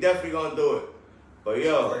 We definitely gonna do it. But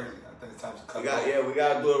yo, I think it's time to cut we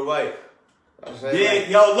gotta do it right. Yeah,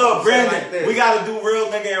 yo, look, Brandon, like we gotta do real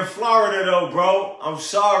nigga in Florida though, bro. I'm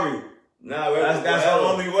sorry. Nah, That's the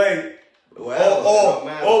only way.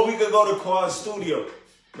 Or we could go to Quad Studio.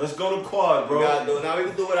 Let's go to Quad, bro. We gotta do it. Now we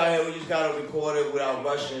can do it out here. We just gotta record it without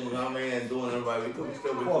rushing, you know what I mean, and doing it right. We could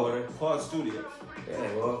still record it. Quad Studio.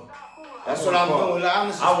 Yeah, well, that's what I'm doing. Like,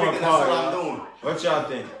 honestly speaking, that's what I'm doing. What y'all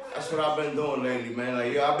think? That's what I've been doing lately, man.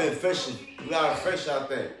 Like, yo, I've been fishing. You gotta fish out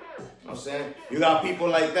there. You know what I'm saying? You got people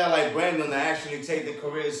like that, like Brandon, that actually take the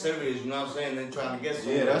career serious, you know what I'm saying? And trying to get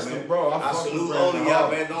somewhere. Yeah, that's man. the bro. I salute all of y'all,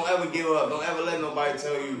 man. Don't ever give up. Don't ever let nobody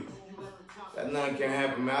tell you that nothing can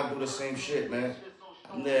happen, man. I do the same shit, man.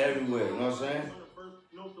 I'm there everywhere, you know what I'm saying?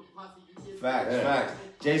 Facts.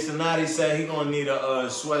 Jason Nadi said he gonna need a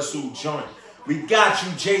sweatsuit joint. We got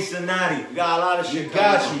you, Jason Nadi. We got a lot of shit. We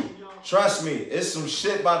got you. Trust me, it's some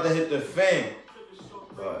shit about to hit the fan.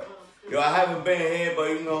 But, yo, I haven't been here, but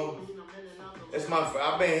you know,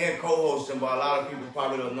 I've been here co-hosting, but a lot of people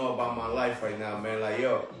probably don't know about my life right now, man. Like,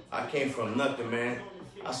 yo, I came from nothing, man.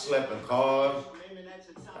 I slept in cars.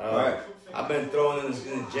 Right. I've been thrown in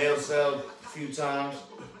the jail cell a few times.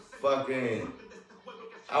 Fucking,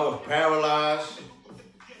 I was paralyzed.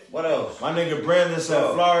 What else? My nigga Brandon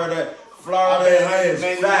said Florida I've is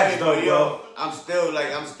been facts though, but bro. I'm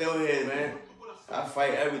still here, man. I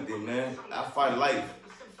fight everything, man. I fight life.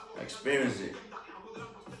 I experience it.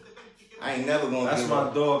 I ain't never gonna That's give my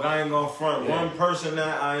up. dog. I ain't gonna front. Yeah. One person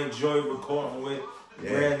that I enjoy recording with,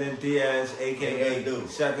 Brandon Diaz, aka dude.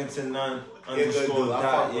 Second to None Good _. dude. I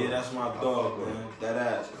fuck with Yeah, him. that's my I dog, fuck with man. him. That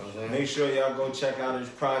ass. Okay. Make sure y'all go check out his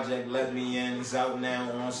project, Let Me In. It's out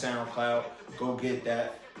now on SoundCloud. Go get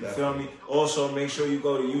that. You feel me? Also, make sure you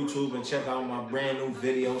go to YouTube and check out my brand new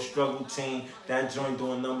video, Struggle Team. That joint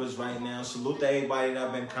doing numbers right now. Salute to everybody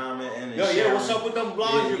that been commenting and sharing. Yeah, what's up with them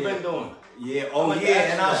vlogs you've been doing? Yeah,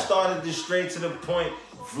 and I started the Straight to the Point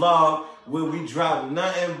vlog where we drop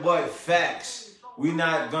nothing but facts. We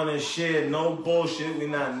not gonna share no bullshit. We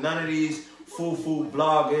not none of these foo-foo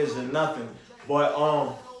bloggers or nothing. But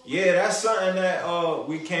yeah, that's something that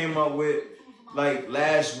we came up with like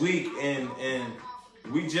last week and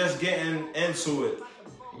we just getting into it.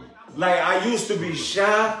 Like, I used to be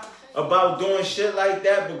shy about doing shit like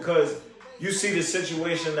that because you see the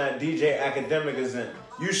situation that DJ Academic is in.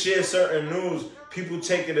 You share certain news, people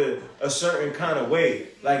take it a certain kind of way.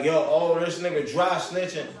 Like, yo, this nigga dry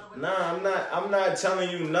snitching. Nah, I'm not telling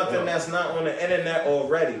you nothing that's not on the internet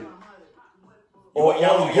already. Or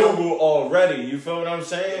on Google already. You feel what I'm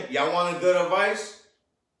saying? Y'all want a good advice?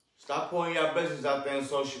 Stop putting your business out there on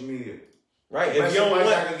social media. Right. If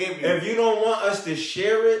you don't want us to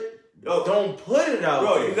share it, don't put it out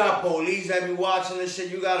there. Bro, you got police that be watching this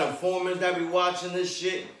shit. You got informants that be watching this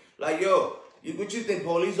shit. Like, yo, what you think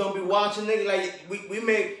police don't be watching, nigga? Like, we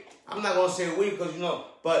make, I'm not gonna say we, because, you know,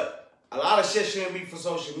 but a lot of shit shouldn't be for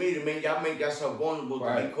social media, man. Y'all make yourself vulnerable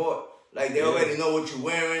to be caught. Like, they already know what you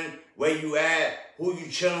wearing, where you at, who you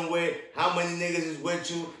chilling with, how many niggas is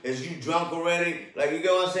with you, is you drunk already? Like, you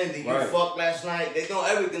get what I'm saying? Did you fuck last night? They know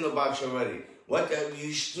everything about you already. What the,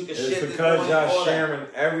 you took a shit. It's because y'all sharing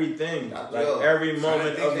everything, like every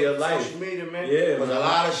moment of your life. Social media, man. Yeah, because a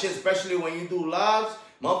lot of shit, especially when you do lives,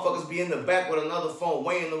 motherfuckers be in the back with another phone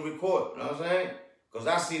waiting to record. You know what I'm saying? Because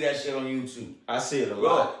I see that shit on YouTube. I see it a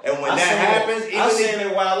lot. And when that happens, I seen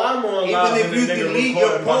it while I'm on live, even if you delete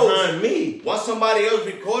your post behind me. Once somebody else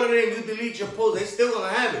recorded it and you delete your post, they still gonna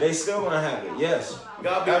have it. They still gonna have it, yes. You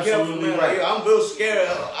gotta be careful, man. Right. Like, I'm real scared.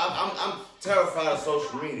 I'm terrified of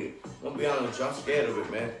social media. I'm gonna be honest with you. I'm scared of it,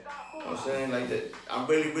 man. You know what I'm saying? Like that. I'm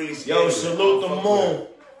really, really scared. Yo, of it. salute the Moon.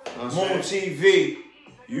 Moon TV.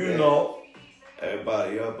 You know.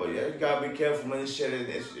 Everybody up, but yeah, you gotta be careful, man. This shit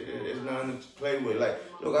is nothing to play with. Like,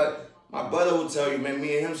 look, my brother will tell you, man,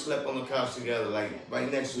 me and him slept on the couch together, like, right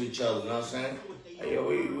next to each other, you know what I'm saying? Like, yo,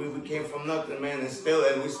 we came from nothing, man, and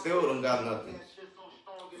we still don't got nothing.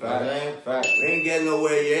 Fact. We ain't getting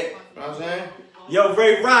nowhere yet, you know what I'm saying? Yo,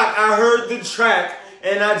 Ray Rock, I heard the track,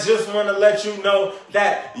 and I just want to let you know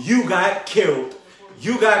that you got killed.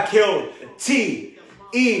 You got killed. T-E-M-P.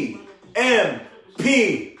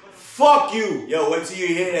 Fuck you. Yo, wait till you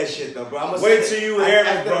hear that shit, though, bro. Wait till you hear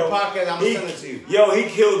it, bro. After the podcast, I'm gonna send it to you. Yo, he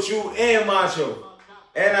killed you and Macho.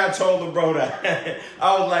 And I told the bro that.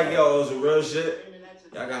 I was like, yo, it was a real shit.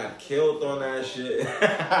 Y'all got killed on that shit.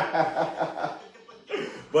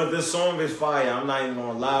 But the song is fire. I'm not even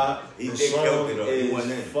gonna lie. He the did song kill it, though. He is went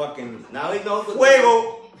in. fucking Now he knows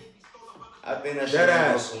fuego. I think that shit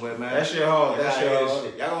That goes somewhere, man. That shit hard. That shit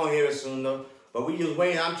hard. Y'all gonna hear it soon, though. But we just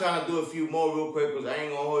waiting. I'm trying to do a few more real quick because I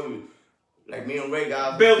ain't gonna hold you. Like me and Ray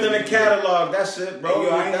got building a catalog. That's it, bro. Yo,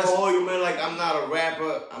 I ain't gonna hold you, man. Like I'm not a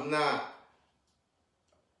rapper.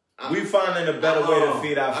 We finding a better way to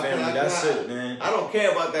feed our family. That's it, man. I don't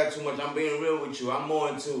care about that too much. I'm being real with you. I'm more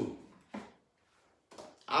into.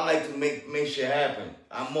 I like to make shit happen.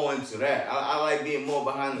 I'm more into that. I like being more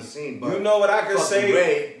behind the scenes. But you know what I can say?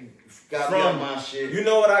 Ray got me on my shit. You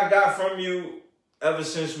know what I got from you ever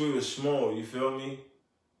since we were small. You feel me?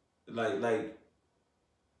 Like.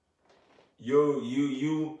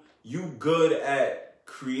 You good at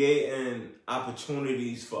creating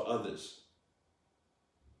opportunities for others.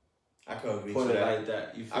 I could agree Put to it that. like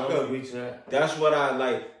that. You feel I me? could agree to that. That's what I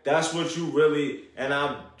like. That's what you really, and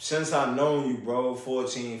since I've known you, bro,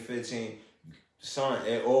 14, 15, son,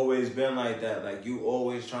 it always been like that. Like you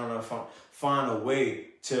always trying to find a way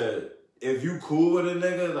to, if you cool with a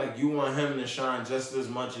nigga, like you want him to shine just as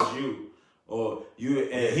much as you. Or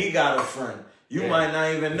and he got a friend. You might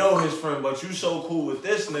not even know his friend, but you so cool with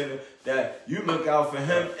this nigga that you look out for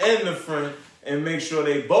him and the friend and make sure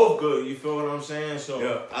they both good. You feel what I'm saying? So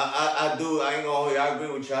yeah, I do. I ain't gonna hold you. I agree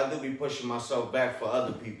with you. I do be pushing myself back for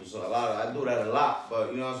other people. So I do that a lot.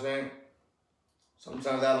 But you know what I'm saying?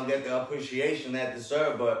 Sometimes I don't get the appreciation that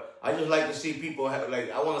deserve. But I just like to see people I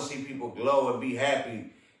want to see people glow and be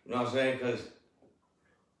happy. You know what I'm saying? Because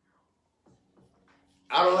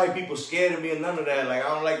I don't like people scared of me and none of that. Like, I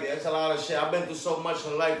don't like that. That's a lot of shit. I've been through so much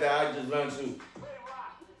in life that I just learned to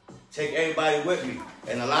take everybody with me.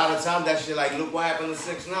 And a lot of times that shit, like, look what happened to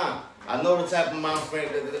 6ix9ine. I know the type of mind frame,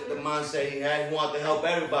 the mindset he had. He wanted to help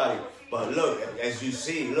everybody. But look, as you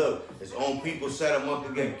see, look, his own people set him up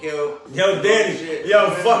to get killed. Yo, Danny. Yo,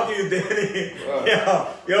 fuck you, Danny.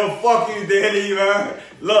 Yo, fuck you, Danny. You heard?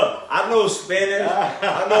 Look, I know Spanish.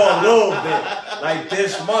 I know a little bit. Like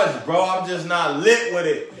this much, bro. I'm just not lit with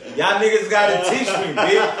it. Y'all niggas gotta teach me,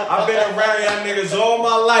 B. I've been around y'all niggas all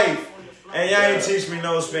my life. And y'all ain't teach me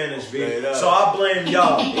no Spanish, B. So I blame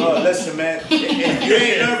y'all. Bro, listen, man. If you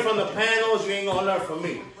ain't learn from the panels, you ain't gonna learn from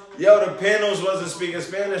me. Yo, the panels wasn't speaking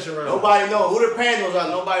Spanish around. Nobody know who the panels are.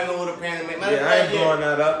 Nobody know who the panels are. Yeah, I ain't blowing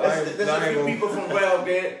that up. There's a few people from Rail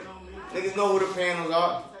there. Niggas know who the panels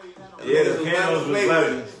are. Yeah, the panels was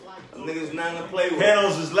legends. Niggas nothing to play with.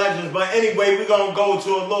 Panels is legends. But anyway, we gonna go to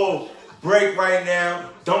a little break right now.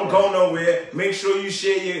 Don't go nowhere. Make sure you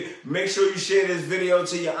share this video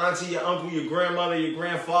to your auntie, your uncle, your grandmother, your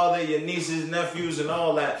grandfather, your nieces, nephews, and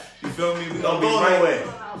all that. You feel me? We gonna be right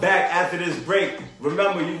back after this break.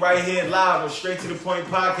 Remember, you right here live on Straight to the Point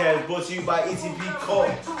podcast, brought to you by ETP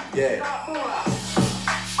Corp. Yeah.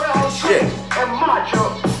 Shit. And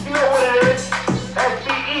Macho, you know what it is?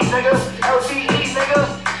 SBE, nigga. LDE, nigga.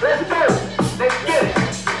 Let's go. Let's get it.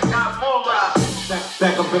 Not more live.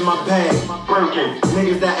 Back up in my bag, working.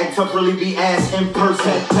 Niggas that act tough really be ass in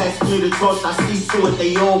person. Pass me the torch, I see to it,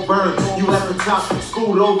 they all burn. You at the top,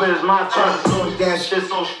 scoot over, it's my turn. Doing that shit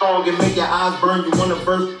so strong, it make your eyes burn. You wanna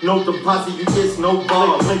burst, no deposit, you get no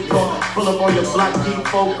ball. Click ball, pull up on your block, deep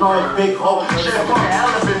 4 cars, big hole. Shit, fuck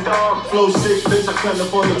elephant, dog. Flow 6, bitch, I couldn't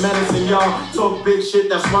afford the medicine, y'all. Talk big shit,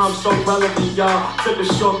 that's why I'm so relevant, y'all. Took a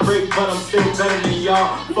short break, but I'm still better than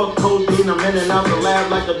y'all. Fuck codeine, I'm in and out the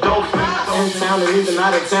lab like a dolphin. In town and even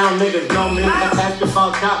out of town. Uptown niggas know me. Ask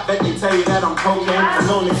about Doc, bet they tell you that I'm cocaine. I'm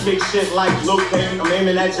known to kick shit like Luke Kane. I'm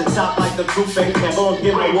aiming at your top like the toothpaste. Can't go and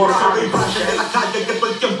get my water. Soy parte de la calle que todo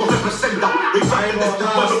el tiempo representa. Soy parte de este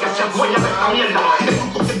pueblo que se apoya de esta mierda. Y de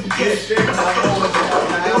grupo que tú quieres, que te das todo.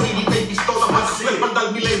 Tengo límite y pistola para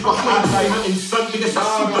respaldar mi lengua. En sangre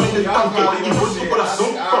desasímbolo en el tanque. Y por tu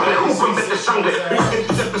corazón corre jugo en vez de sangre. Mi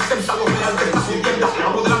gente representa lo real de esta vivienda.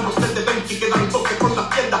 Apoderándose de 20 y quedan 12 con la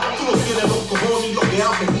tienda. Tú no tienes los cojones y lo que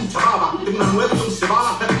haces es mucha baba. Tengo una 9 y 11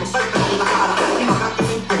 balas para destrozarte en la cara. Y no hagas que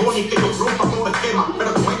me encojone y que yo rompa todo el esquema.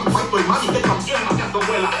 Pero tu hijo fight el mal y que también mate a tu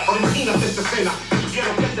abuela. Ahora imagínate esta escena.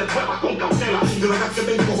 Quiero que te muevas con cautela. Y no hagas que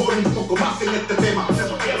me encojone un poco más en este tema.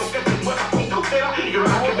 Quiero que te muevas con cautela. Y no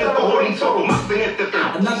hagas que me encojone un poco más en este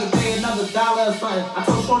tema. Another day, another dollar or something. I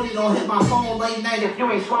told Shorty don't hit my phone late night if you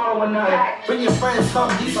ain't swallowing nothing. Bring your friends, come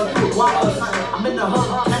deeper to the guava or something. I'm in the hood,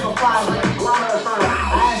 camouflage like a guava or something.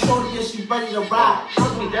 I asked Shorty if she ready to ride. She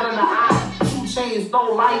looked me dead in the eye. 2 chains,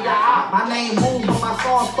 no light, eye. My name moved on my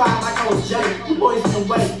song squad like I was Jay. You boys in the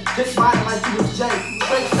way, dick riding like you was Jay.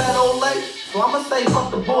 Straight that old lady. So I'ma say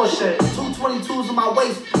fuck the bullshit. 222s in my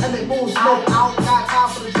waist and they move slow. I don't got time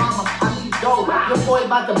for the drama. I need dope. Your boy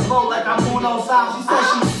about to blow like I'm Bruno South. She said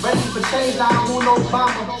she ready for change. I don't want no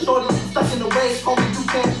Obama. Shorty stuck in the waves, homie, you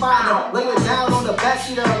can't find her. Lay her down on the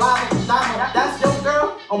backseat of the lava. That's your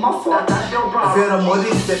girl? Oh my fault, that's your problem. Prefiero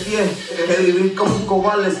morir de pie que vivir como un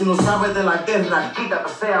cobarde si no sabes de la guerra. Quítate,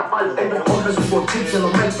 sea parte. Hombres por chiste, no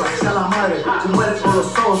mezclas, sea la madre. Si mueres con los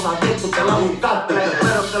ojos abiertos, te la buscaste.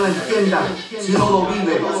 Espero que la entiendas. Si no lo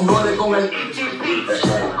vive, si no eres con el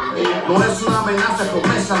no es una amenaza,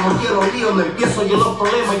 promesa, no quiero lío, no empiezo yo los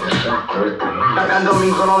problemas. Sacando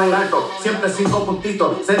mi corona en alto, siempre 5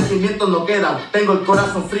 puntitos, sentimientos no quedan, tengo el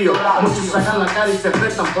corazón frío. Muchos sacan la cara y se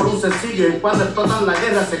prestan por un sencillo. Y cuando explotan la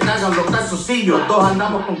guerra se cagan los calzoncillos. 2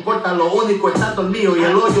 andamos con corta, lo único es tanto el mío. Y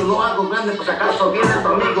el hoyo lo hago grande por si acaso viene tu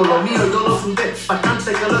amigo. Lo mío yo lo sudé,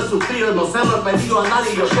 bastante que lo he sufrido. No se lo he pedido a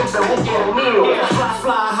nadie, yo siempre busco lo mío.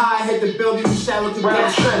 Fly high, hit the building, you shallow to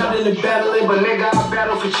get not in the battling, but nigga, I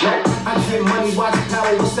battle for check. I get money, watch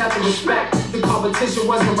power, what's that the respect? The competition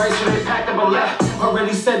wasn't right, so they packed up a left.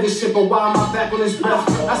 Already said this shit, but why am I back on this breath?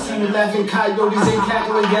 I see you laughing, coyotes ain't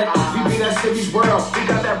cackling yet. We be that city's world, we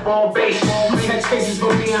got that ball base. You catch cases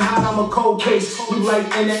for being hot, I'm a cold case. You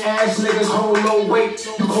like in the ass, niggas hold low weight.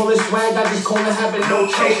 You call it swag, I just call it having no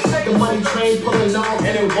chase. The money train pulling off,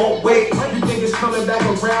 and it won't wait. You think it's coming back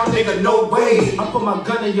around, nigga, no way. I put my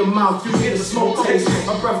gun in your mouth, you hear the smoke taste.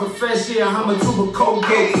 My breath of fresh air, I'm a tube of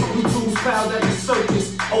Colgate. You tools piled at the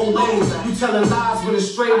circus, old ladies. You telling lies with a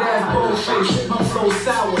straight ass bull face. My flow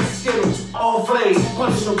sour, Skittles, all flavors.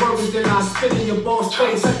 Punish your workers, then I spit in your boss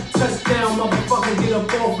face. Touchdown, motherfucker, get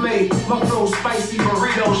up off me. My flow spicy,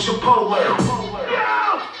 burrito, Chipotle. Yo!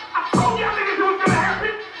 I told y'all niggas it was gonna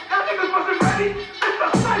happen. Y'all niggas wasn't ready. It's the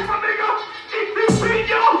cypher, nigga. ECP,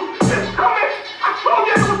 yo. It's coming. I told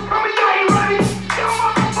y'all it was coming. Y'all ain't ready. Y'all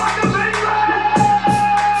motherfuckers ain't ready.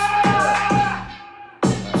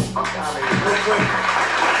 Fuck out of here.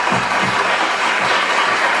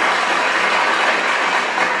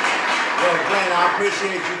 I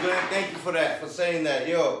appreciate you, Glenn. Thank you for that, for saying that,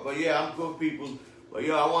 yo. But yeah, I'm good people. But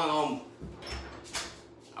yo, I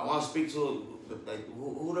want to speak to like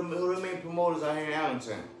who the main promoters out here in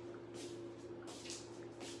Allentown.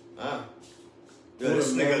 Huh? Yo,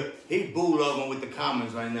 this nigga, he boo loving with the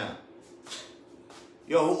comments right now.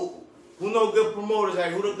 Yo, who know good promoters out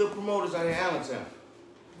here? Who the good promoters out here in Allentown?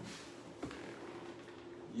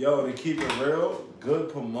 Yo, to keep it real, good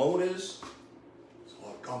promoters.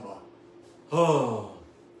 Come on. Oh,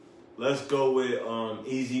 let's go with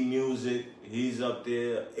Easy Music. He's up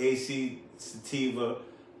there. AC Sativa.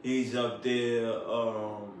 He's up there.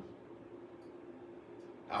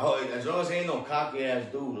 As long as he ain't no cocky ass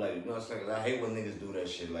dude, like, you know what I'm saying? I hate when niggas do that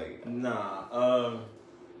shit. Like, nah.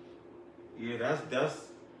 Yeah, that's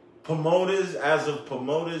promoters. As of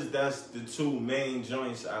promoters, that's the 2 main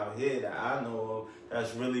joints out here that I know of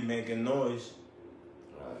that's really making noise.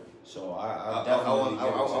 So I definitely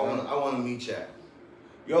I want to meet y'all.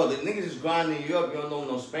 Yo, the niggas is grinding you up. You don't know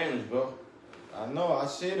no Spanish, bro. I know. I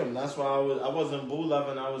see them. That's why I wasn't boo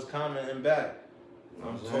loving. I was commenting back.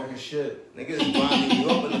 I'm talking shit. Niggas is grinding you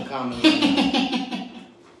up in the comments.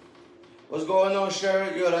 What's going on,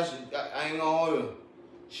 Sherry? Yo, I ain't gonna hold you.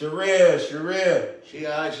 Sharia. She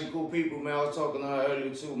alright. She cool people, man. I was talking to her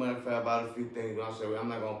earlier too, matter of fact, about a few things. But I'm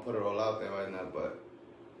not gonna put her all out there right now, but.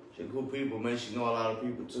 She cool people, man. She know a lot of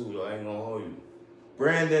people too, yo. I ain't gonna hold you.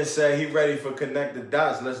 Brandon said he ready for Connect the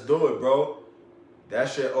Dots. Let's do it, bro. That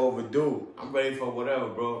shit overdue. I'm ready for whatever,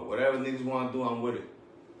 bro. Whatever niggas want to do, I'm with it.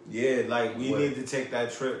 Yeah, like we need to take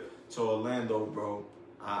that trip to Orlando, bro.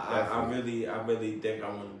 I really think I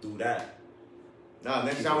want to do that. Nah,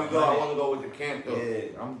 next time we go, I want to go with the camp though.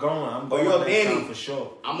 Yeah, I'm going yo, next Danny, time for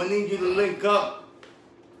sure. I'm gonna need you to link up,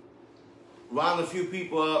 round a few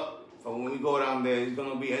people up for when we go down there. It's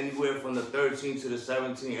gonna be anywhere from the 13th to the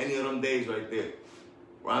 17th, any of them days right there.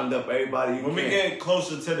 Round up everybody you When we get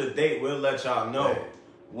closer to the date, we'll let y'all know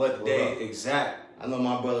what day exact. I know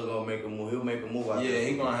my brother's gonna make a move. He'll make a move out there. Yeah,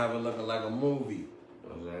 he gonna have it looking like a movie. You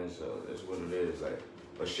know what I'm saying? So that's what it is. Like,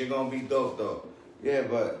 but shit gonna be dope though. Yeah,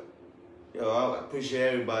 but yo, I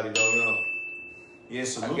appreciate everybody though. You know. Yeah,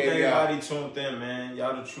 salute everybody tuned in, man.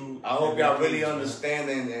 Y'all the truth. I hope y'all really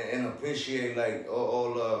understand and appreciate like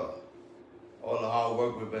all the hard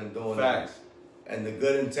work we've been doing. Facts. And the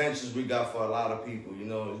good intentions we got for a lot of people. You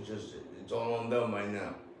know, it's all on them right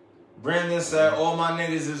now. Brandon said all my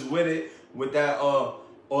niggas is with it with that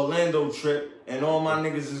Orlando trip, and all my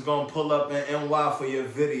niggas is gonna pull up in NY for your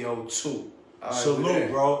video too. Right, salute,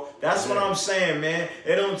 bro. That's what I'm saying, man.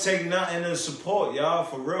 It don't take nothing to support y'all,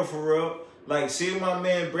 for real, for real. Like, see my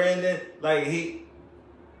man Brandon, like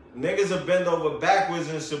niggas have bend over backwards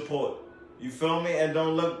in support. You feel me? And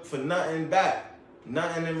don't look for nothing back,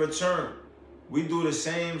 nothing in return. We do the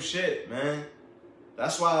same shit, man.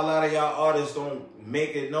 That's why a lot of y'all artists don't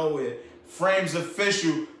make it nowhere. Frames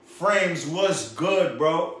official. Frames was good,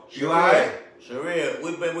 bro. You alright? Sure is.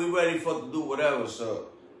 We ready for to do whatever, so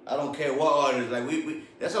I don't care what artists. Like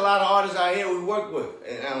there's a lot of artists out here we work with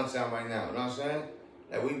in Allentown right now. You know what I'm saying?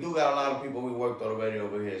 Like we do got a lot of people we worked already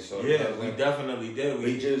over here. So yeah, we definitely did.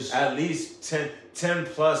 We just at least 10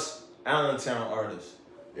 plus Allentown artists.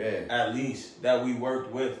 Yeah. At least that we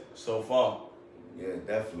worked with so far. Yeah,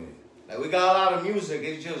 definitely. Like we got a lot of music.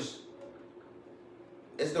 It's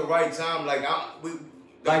the right time. Like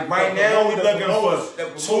right now we looking for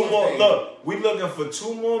two more. Look, we looking for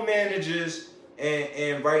 2 more managers,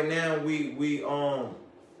 and right now we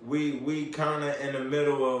kind of in the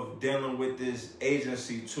middle of dealing with this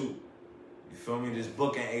agency too. You feel me? This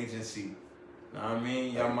booking agency. Know what I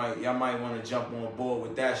mean? Y'all might want to jump on board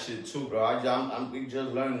with that shit too, bro. We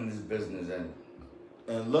just learning this business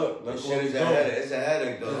and look what shit we doing. It's a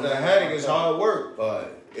headache though. It's a headache. It's hard work.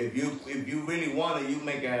 But if you really want it, you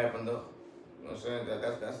make it happen though. You know what I'm saying?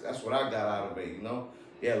 That's what I got out of it, you know?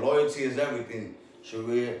 Yeah, loyalty is everything, Sharia.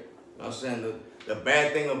 You know what I'm saying? The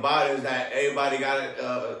bad thing about it is that everybody got it,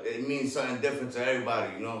 it means something different to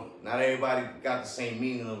everybody, you know? Not everybody got the same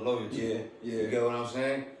meaning of loyalty. Yeah. You get what I'm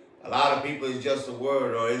saying? A lot of people, it's just a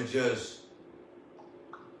word, or it's just,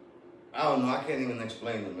 I don't know, I can't even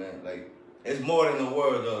explain it, man. Like, it's more than a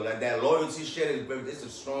word, though. Like, that loyalty shit, it's a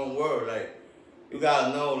strong word. Like, you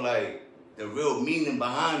gotta know, like, the real meaning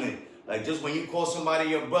behind it. Like, just when you call somebody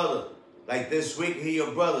your brother, like this week, he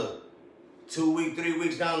your brother. 2 weeks, 3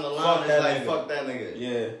 weeks down the line, it's like, fuck that nigga.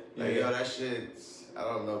 Yeah. Like, yo, that shit, I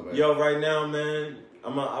don't know, man. Yo, right now, man,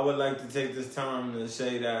 I would like to take this time to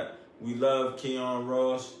say that we love Keon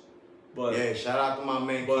Ross. But yeah, shout out to my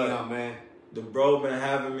man Keon, man. The bro been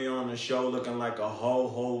having me on the show looking like a whole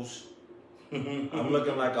host. I'm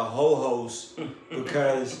looking like a whole host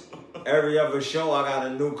because every other show I got a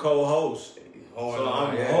new co-host. So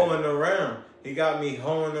I'm hoeing around. He got me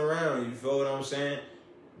hoeing around, you feel what I'm saying?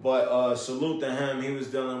 But salute to him. He was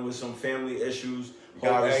dealing with some family issues.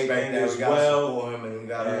 Got everything as well.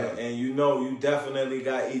 And you know, you definitely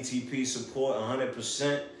got ETP support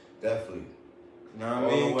 100%. Definitely. Know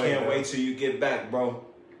what I mean? Can't wait till you get back, bro.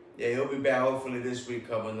 Yeah, he'll be back hopefully this week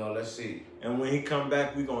coming on. Let's see. And when he come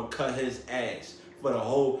back, we gonna cut his ass.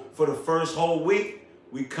 For the first whole week,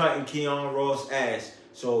 we cutting Keon Ross' ass.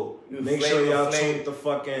 So make sure y'all tune the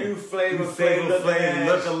fuck in. You flavor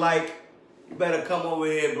looking like. You better come over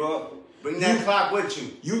here, bro. Bring that clock with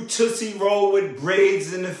you. You Tootsie Roll with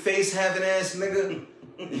braids in the face having ass nigga.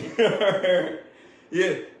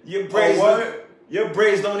 Yeah, your braids. Your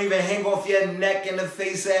braids don't even hang off your neck in the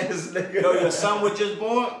face ass nigga. Yo, your son was just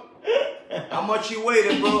born? How much you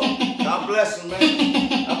waited, bro? God bless him,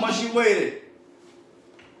 man. How much you waited?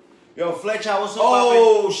 Yo, Fletcher, what's up?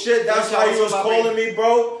 Oh, shit, that's why you was calling me,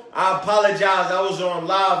 bro? I apologize. I was on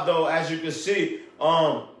live, though, as you can see.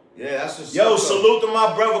 Yeah, that's what's Yo, salute to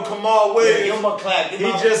my brother Kamal Williams. Yeah, give him a clap. He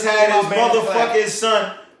just had his motherfucking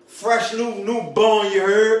son, fresh new bone, you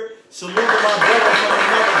heard? Salute to my brother from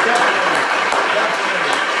another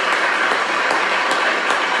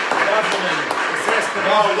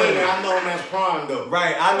definitely. I know him as Prime, though.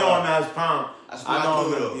 Right, I know him as Prime. That's my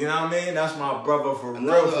dude, though. You know what I mean? That's my brother for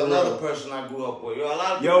real. Another person I grew up with.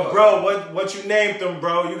 Yo, bro, what you named him,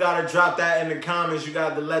 bro? You gotta drop that in the comments. You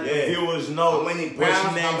gotta let the viewers know how many pounds,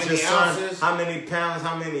 what you named your son, how many pounds,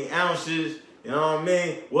 how many ounces. You know what I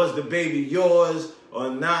mean? Was the baby yours? or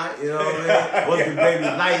not, you know what I mean? Was the baby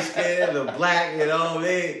light skinned or black, you know what I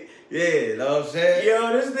mean? Yeah, you know what I'm saying?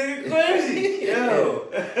 Yo, this nigga crazy. Yo.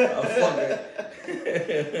 I'm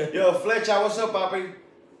fucking. Yo, Fletcher, what's up, Poppy?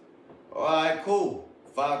 All right, cool.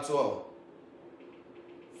 5'12".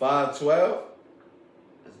 5'12"?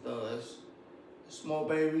 That's small,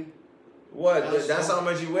 baby. What? That's how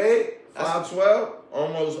much you weigh? 5'12"?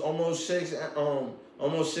 Almost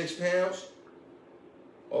 6 pounds?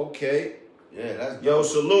 Okay. Yeah, that's dope. Yo,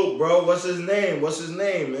 salute, bro. What's his name? What's his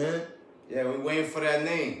name, man? Yeah, we waiting for that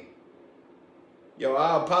name. Yo,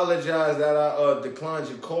 I apologize that I declined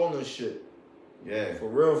your call and shit. Yeah. For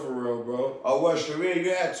real, bro. Oh, well, Sharia,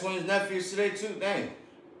 you had twins nephews today, too? Dang.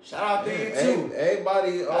 Shout out to you, too.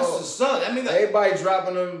 Everybody, That's what's up. I mean, everybody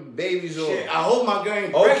dropping them babies on. Shit, I hope my girl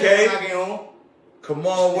ain't pregnant when I get home.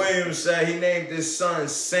 Kamal Williams said he named his son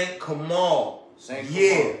Saint Kamal. Saint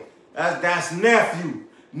Yeah. Kamal. That's nephew.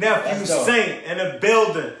 Nephew That's dope. Saint in the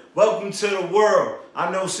building. Welcome to the world.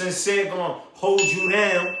 I know Sincere gonna hold you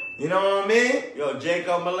down. You know what I mean? Yo,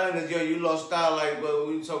 Jacob Melendez, yo, you lost style. Like, well,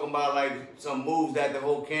 we talking about like some moves that the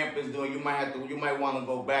whole camp is doing. You might want to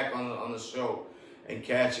go back on the show and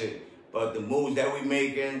catch it. But the moves that we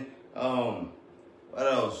making, what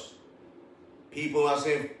else? People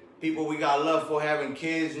we got love for having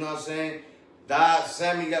kids. You know what I'm saying?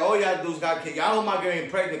 Sammy, all y'all dudes got kids. Y'all hope my girl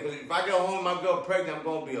ain't pregnant, because if I get home and my girl pregnant, I'm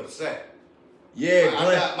gonna be upset. Yeah,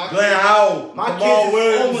 Glenn Howell. My Kamal kids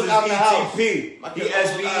Williams almost is out the house. ETP. My He kids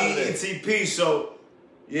almost out of there. SBE ETP, so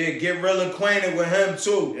yeah, get real acquainted with him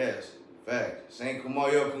too. Yes, fact. Saint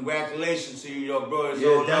Kamal, yo, congratulations to you, yo, bro. It's Yeah,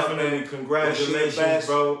 all definitely. love, Congratulations,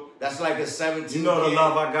 bro. That's like a 17. You know the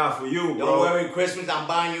love I got for you, bro. Don't worry, Christmas, I'm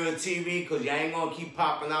buying you a TV, because you ain't gonna keep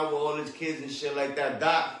popping out with all these kids and shit like that.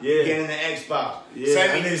 Doc, Yeah. getting the Xbox. Yeah,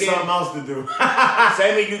 I need something else to do.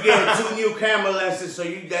 Sammy, you getting 2 new camera lenses, so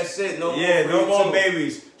that's it. No Yeah, more no more too.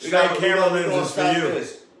 babies. We Straight got camera we gonna lenses for stop you.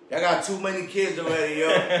 this. Y'all got too many kids already,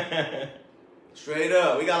 yo. Straight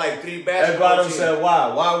up. We got like 3 basketball Eduardo teams. said,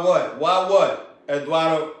 why? Why what? Why what?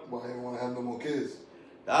 Eduardo. Well, I didn't want to have no more kids.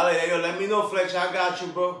 Dale, yo, let me know, Fletcher. I got you,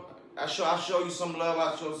 bro. I'll show you some love.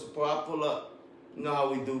 I'll show support. I'll pull up. You know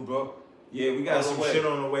how we do, bro. Yeah, we got On the some way. shit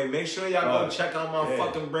on the way. Make sure y'all go check out my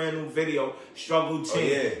fucking brand new video, Struggle Team.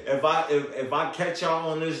 If I catch y'all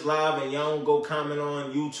on this live and y'all don't go comment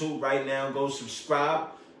on YouTube right now, go subscribe.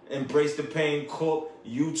 Embrace the Pain Corp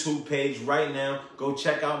YouTube page right now. Go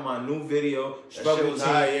check out my new video, Struggle Team.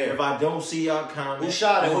 If I don't see y'all comment, Who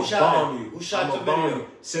shot it? I'ma Who shot bomb it? you. Who shot I'ma the bomb video? you.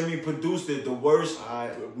 Semi produced it. The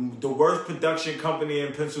worst production company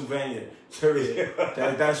in Pennsylvania. Period.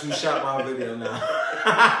 That's who shot my video now.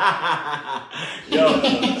 Yo,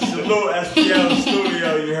 salute SPL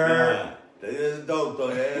Studio. You heard? That is dope, though.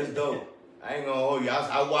 That is dope. I ain't gonna hold you.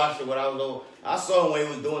 I watched it when I was over. I saw him when he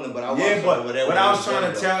was doing it, but I watched it over there. What I was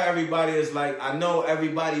trying to tell everybody is, like, I know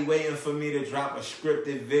everybody waiting for me to drop a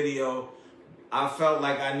scripted video. I felt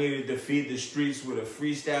like I needed to feed the streets with a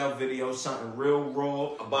freestyle video, something real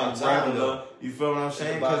raw About and time, regular. though. You feel what I'm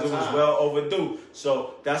saying? about Because it was time. well overdue.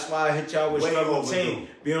 So that's why I hit y'all with Way Struggle overdue. Team.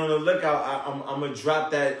 Be on the lookout. I'm going to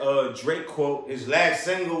drop that Drake quote. His last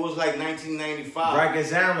single was like 1995.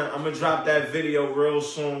 Rikers Island. I'm going to drop that video real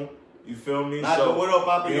soon. You feel me? So what up,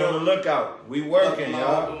 Papa? Be on the lookout. We working,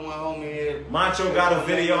 y'all. My homie here. Macho got a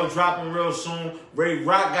video dropping real soon. Ray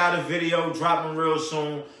Rock got a video dropping real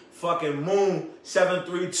soon. Fucking Moon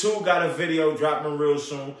 732 got a video dropping real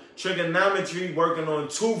soon. Trigonometry working on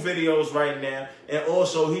 2 videos right now. And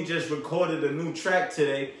also he just recorded a new track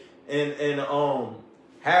today in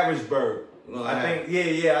Harrisburg. I think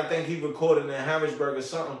I think he recorded in Harrisburg or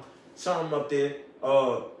something up there.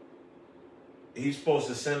 He's supposed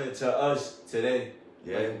to send it to us today.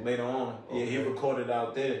 Yeah. Like later on. Okay. Yeah, he recorded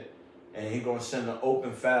out there. And he gonna send the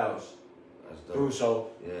open files That's through. dope. So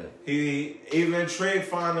Yeah. he even Trig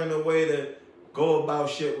finding a way to go about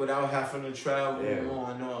shit without having to travel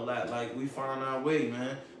and all that. Like, we find our way,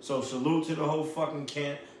 man. So salute to the whole fucking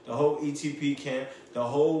camp, the whole ETP camp, the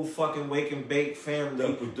whole fucking Wake and Bake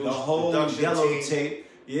family, the whole Yellow team. Tape.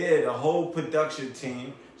 Yeah, the whole production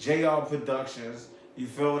team, JR Productions. You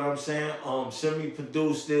feel what I'm saying?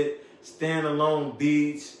 Semi-produced it, Standalone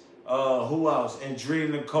Beats. Who else? And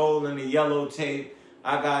Dream Nicole and the Yellow Tape.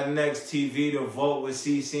 I got Next TV to vote with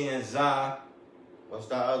CC and Zai. What's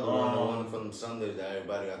that other one? The one from Sundays that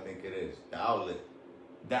everybody, I think it is. The Outlet.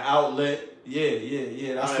 The Outlet.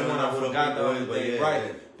 Yeah. That's the one I forgot the other day. Right.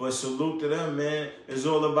 Yeah. But salute to them, man. It's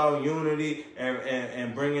all about unity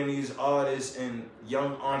and bringing these artists and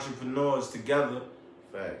young entrepreneurs together.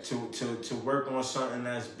 Facts. To work on something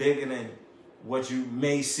that's bigger than what you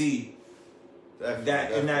may see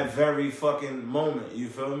Definitely. in that very fucking moment. You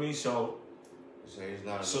feel me? So So he's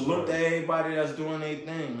not. Salute to everybody that's doing their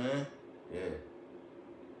thing, man. Yeah.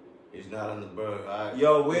 He's not in the Berg.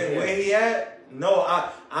 Yo, where he at? No,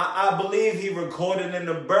 I believe he recorded in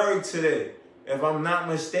the Berg today. If I'm not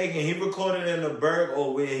mistaken, he recorded in the Berg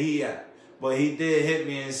or where he at. But he did hit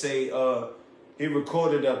me and say he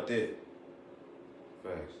recorded up there.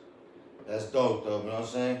 Thanks. That's dope though, you know what I'm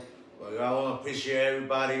saying? Well, I want to appreciate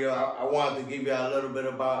everybody. I wanted to give you a little bit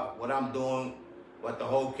about what I'm doing, what the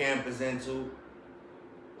whole camp is into,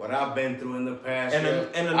 what I've been through in the past. And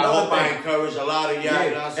another I hope thing, I encourage a lot of y'all. yeah, You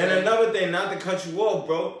know what I'm saying? and another thing, not to cut you off,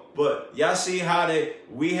 bro, but y'all see how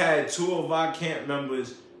we had 2 of our camp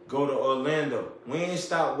members go to Orlando. We ain't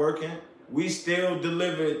stopped working. We still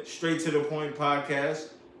delivered Straight to the Point podcast.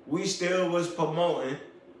 We still was promoting.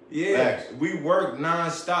 Yeah, Facts. we work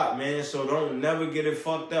non-stop, man, so don't never get it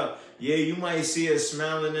fucked up. Yeah, you might see us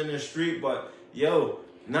smiling in the street, but yo,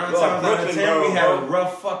 9 times out of 10, we had a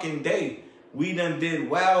rough fucking day. We done did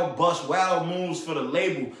wild moves for the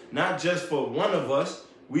label, not just for one of us.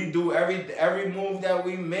 We do every move that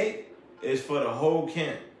we make is for the whole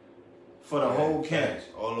camp. For the whole camp.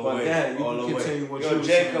 All the But way. Dad, you all can the continue way. what Yo, you were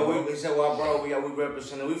Jacob, saying, we said, well, bro, we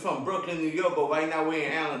representing. We from Brooklyn, New York, but right now we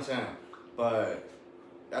in Allentown. But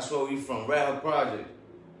that's where we from, Red Hook Project.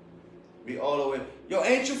 We all the way. Yo,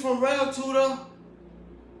 ain't you from Red Hook too, though?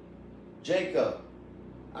 Jacob.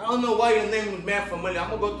 I don't know why your name was mad familiar. I'm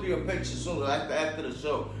going to go through your pictures soon after the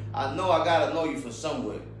show. I know I got to know you from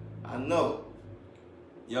somewhere. I know.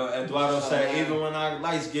 Yo, Eduardo said, even when our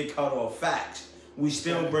lights get cut off, facts, we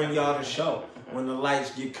still bring y'all the show when the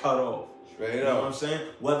lights get cut off. Straight You up. know what I'm saying?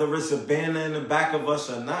 Whether it's a banner in the back of us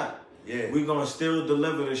or not, Yeah. we going to still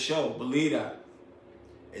deliver the show. Believe that.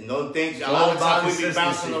 And no things, a all lot of about times we be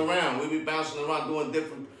consistency. bouncing around. We be bouncing around doing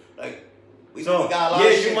different, like, we So, got a lot yeah,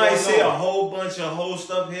 of shit you might going see on. a whole bunch of hosts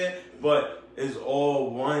up here, but it's all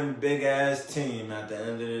one big-ass team at the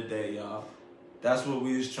end of the day, y'all. That's what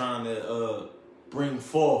we was trying to bring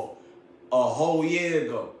forth a whole year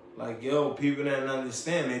ago. Like, yo, people didn't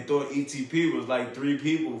understand. They thought ETP was like 3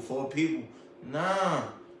 people, 4 people. Nah,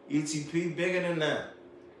 ETP bigger than that.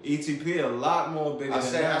 ETP a lot more bigger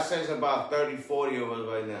than that. I say it's about 30, 40 of us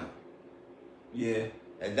right now. Yeah.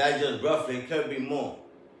 And that just roughly, it could be more.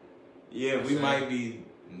 Yeah, we might be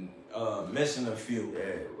missing a few.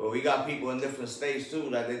 Yeah, but we got people in different states too.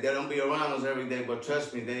 Like they don't be around us every day, but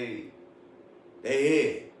trust me, they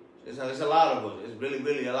here. It's a lot of us. It's really,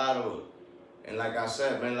 really a lot of us. And like I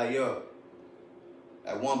said, man, like yo,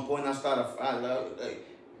 at one point I started, I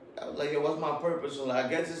was like, yo, what's my purpose? And like, I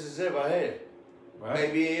guess this is it right here. Right?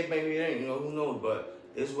 Maybe it, maybe it ain't. You know, who knows? But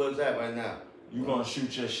this is where it's at right now. You gonna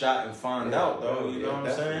shoot your shot and find out, though. You know what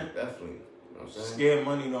I'm saying? Definitely. You know what I'm saying? Scared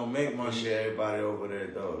money don't make money. Appreciate everybody over there,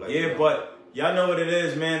 though. Like, Yeah, but y'all know what it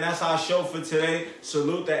is, man. That's our show for today.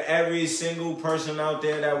 Salute to every single person out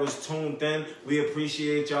there that was tuned in. We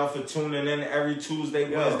appreciate y'all for tuning in every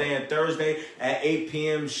Tuesday, Wednesday, and Thursday at 8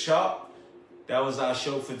 p.m. sharp. That was our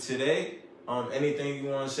show for today. Anything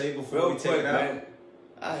you want to say before real we take quick, it out?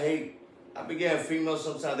 man. I be getting females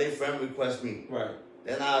sometimes. They friend request me. Right.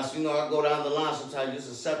 Then I go down the line sometimes, just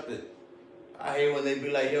accept it. I hate when they be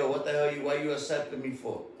like, yo, what the hell why you accepting me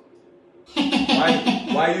for?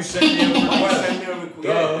 Why you send me a request? Why you send me a request?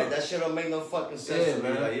 Yeah, like, that shit don't make no fucking sense Yeah, to me.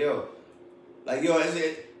 man. Like yo, is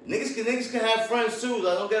it niggas can have friends too.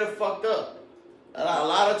 Like, don't get it fucked up. A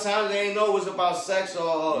lot of times they ain't know it's about sex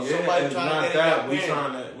or somebody it's trying not to get that. it.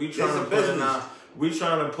 We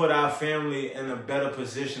trying to put our family in a better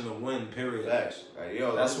position to win. Period. Facts. Like,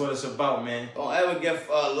 yo, that's what it's about, man. Don't ever get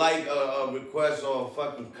a request or a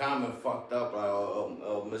fucking comment fucked up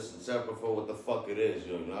or misinterpret for what the fuck it is.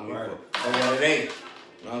 You know what I mean? Right. For what it ain't.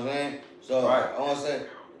 You know what I'm saying? So Right. I want to say,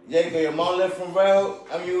 Jacob, your mom live from Red Hook.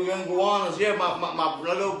 I mean, you in Guanas. Yeah, my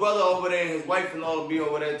little brother over there and his wife and all will be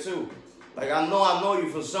over there too. Like, I know you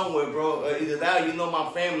from somewhere, bro. Either that or you know my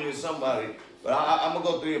family or somebody. But I'm going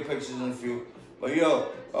to go through your pictures in a few. But, yo,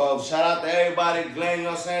 shout out to everybody. Glenn, you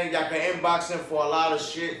know what I'm saying? Y'all can inbox him for a lot of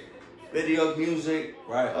shit. Videos, music.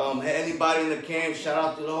 Right. Anybody in the camp, shout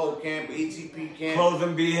out to the whole camp, ETP camp.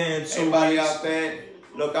 Clothing be here in 2 Everybody weeks. out there,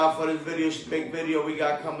 look out for this big video we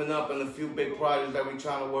got coming up and a few big projects that we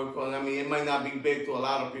trying to work on. I mean, it might not be big to a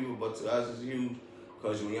lot of people, but to us it's huge.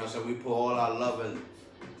 Because, you know what I'm saying, we put all our love and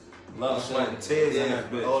sweat, and tears in that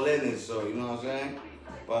bitch. all in it, so you know what I'm saying?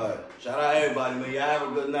 But shout out everybody, man. Y'all have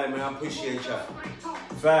a good night, man. I appreciate y'all.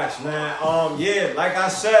 Facts, man. Yeah, like I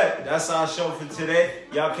said, that's our show for today.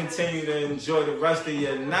 Y'all continue to enjoy the rest of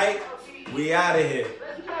your night. We out of here.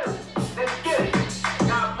 Let's get it.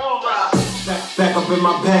 Got more Back up in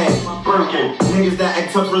my bag. Birkin. Niggas that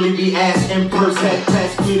act tough really be ass in person.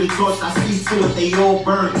 Pass me the torch, I see to it, they all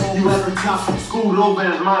burn. You ever top, schooled over,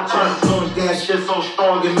 it's my turn. Knowing that shit so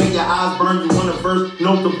strong, it make your eyes burn. You want a verse,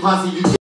 no deposit, you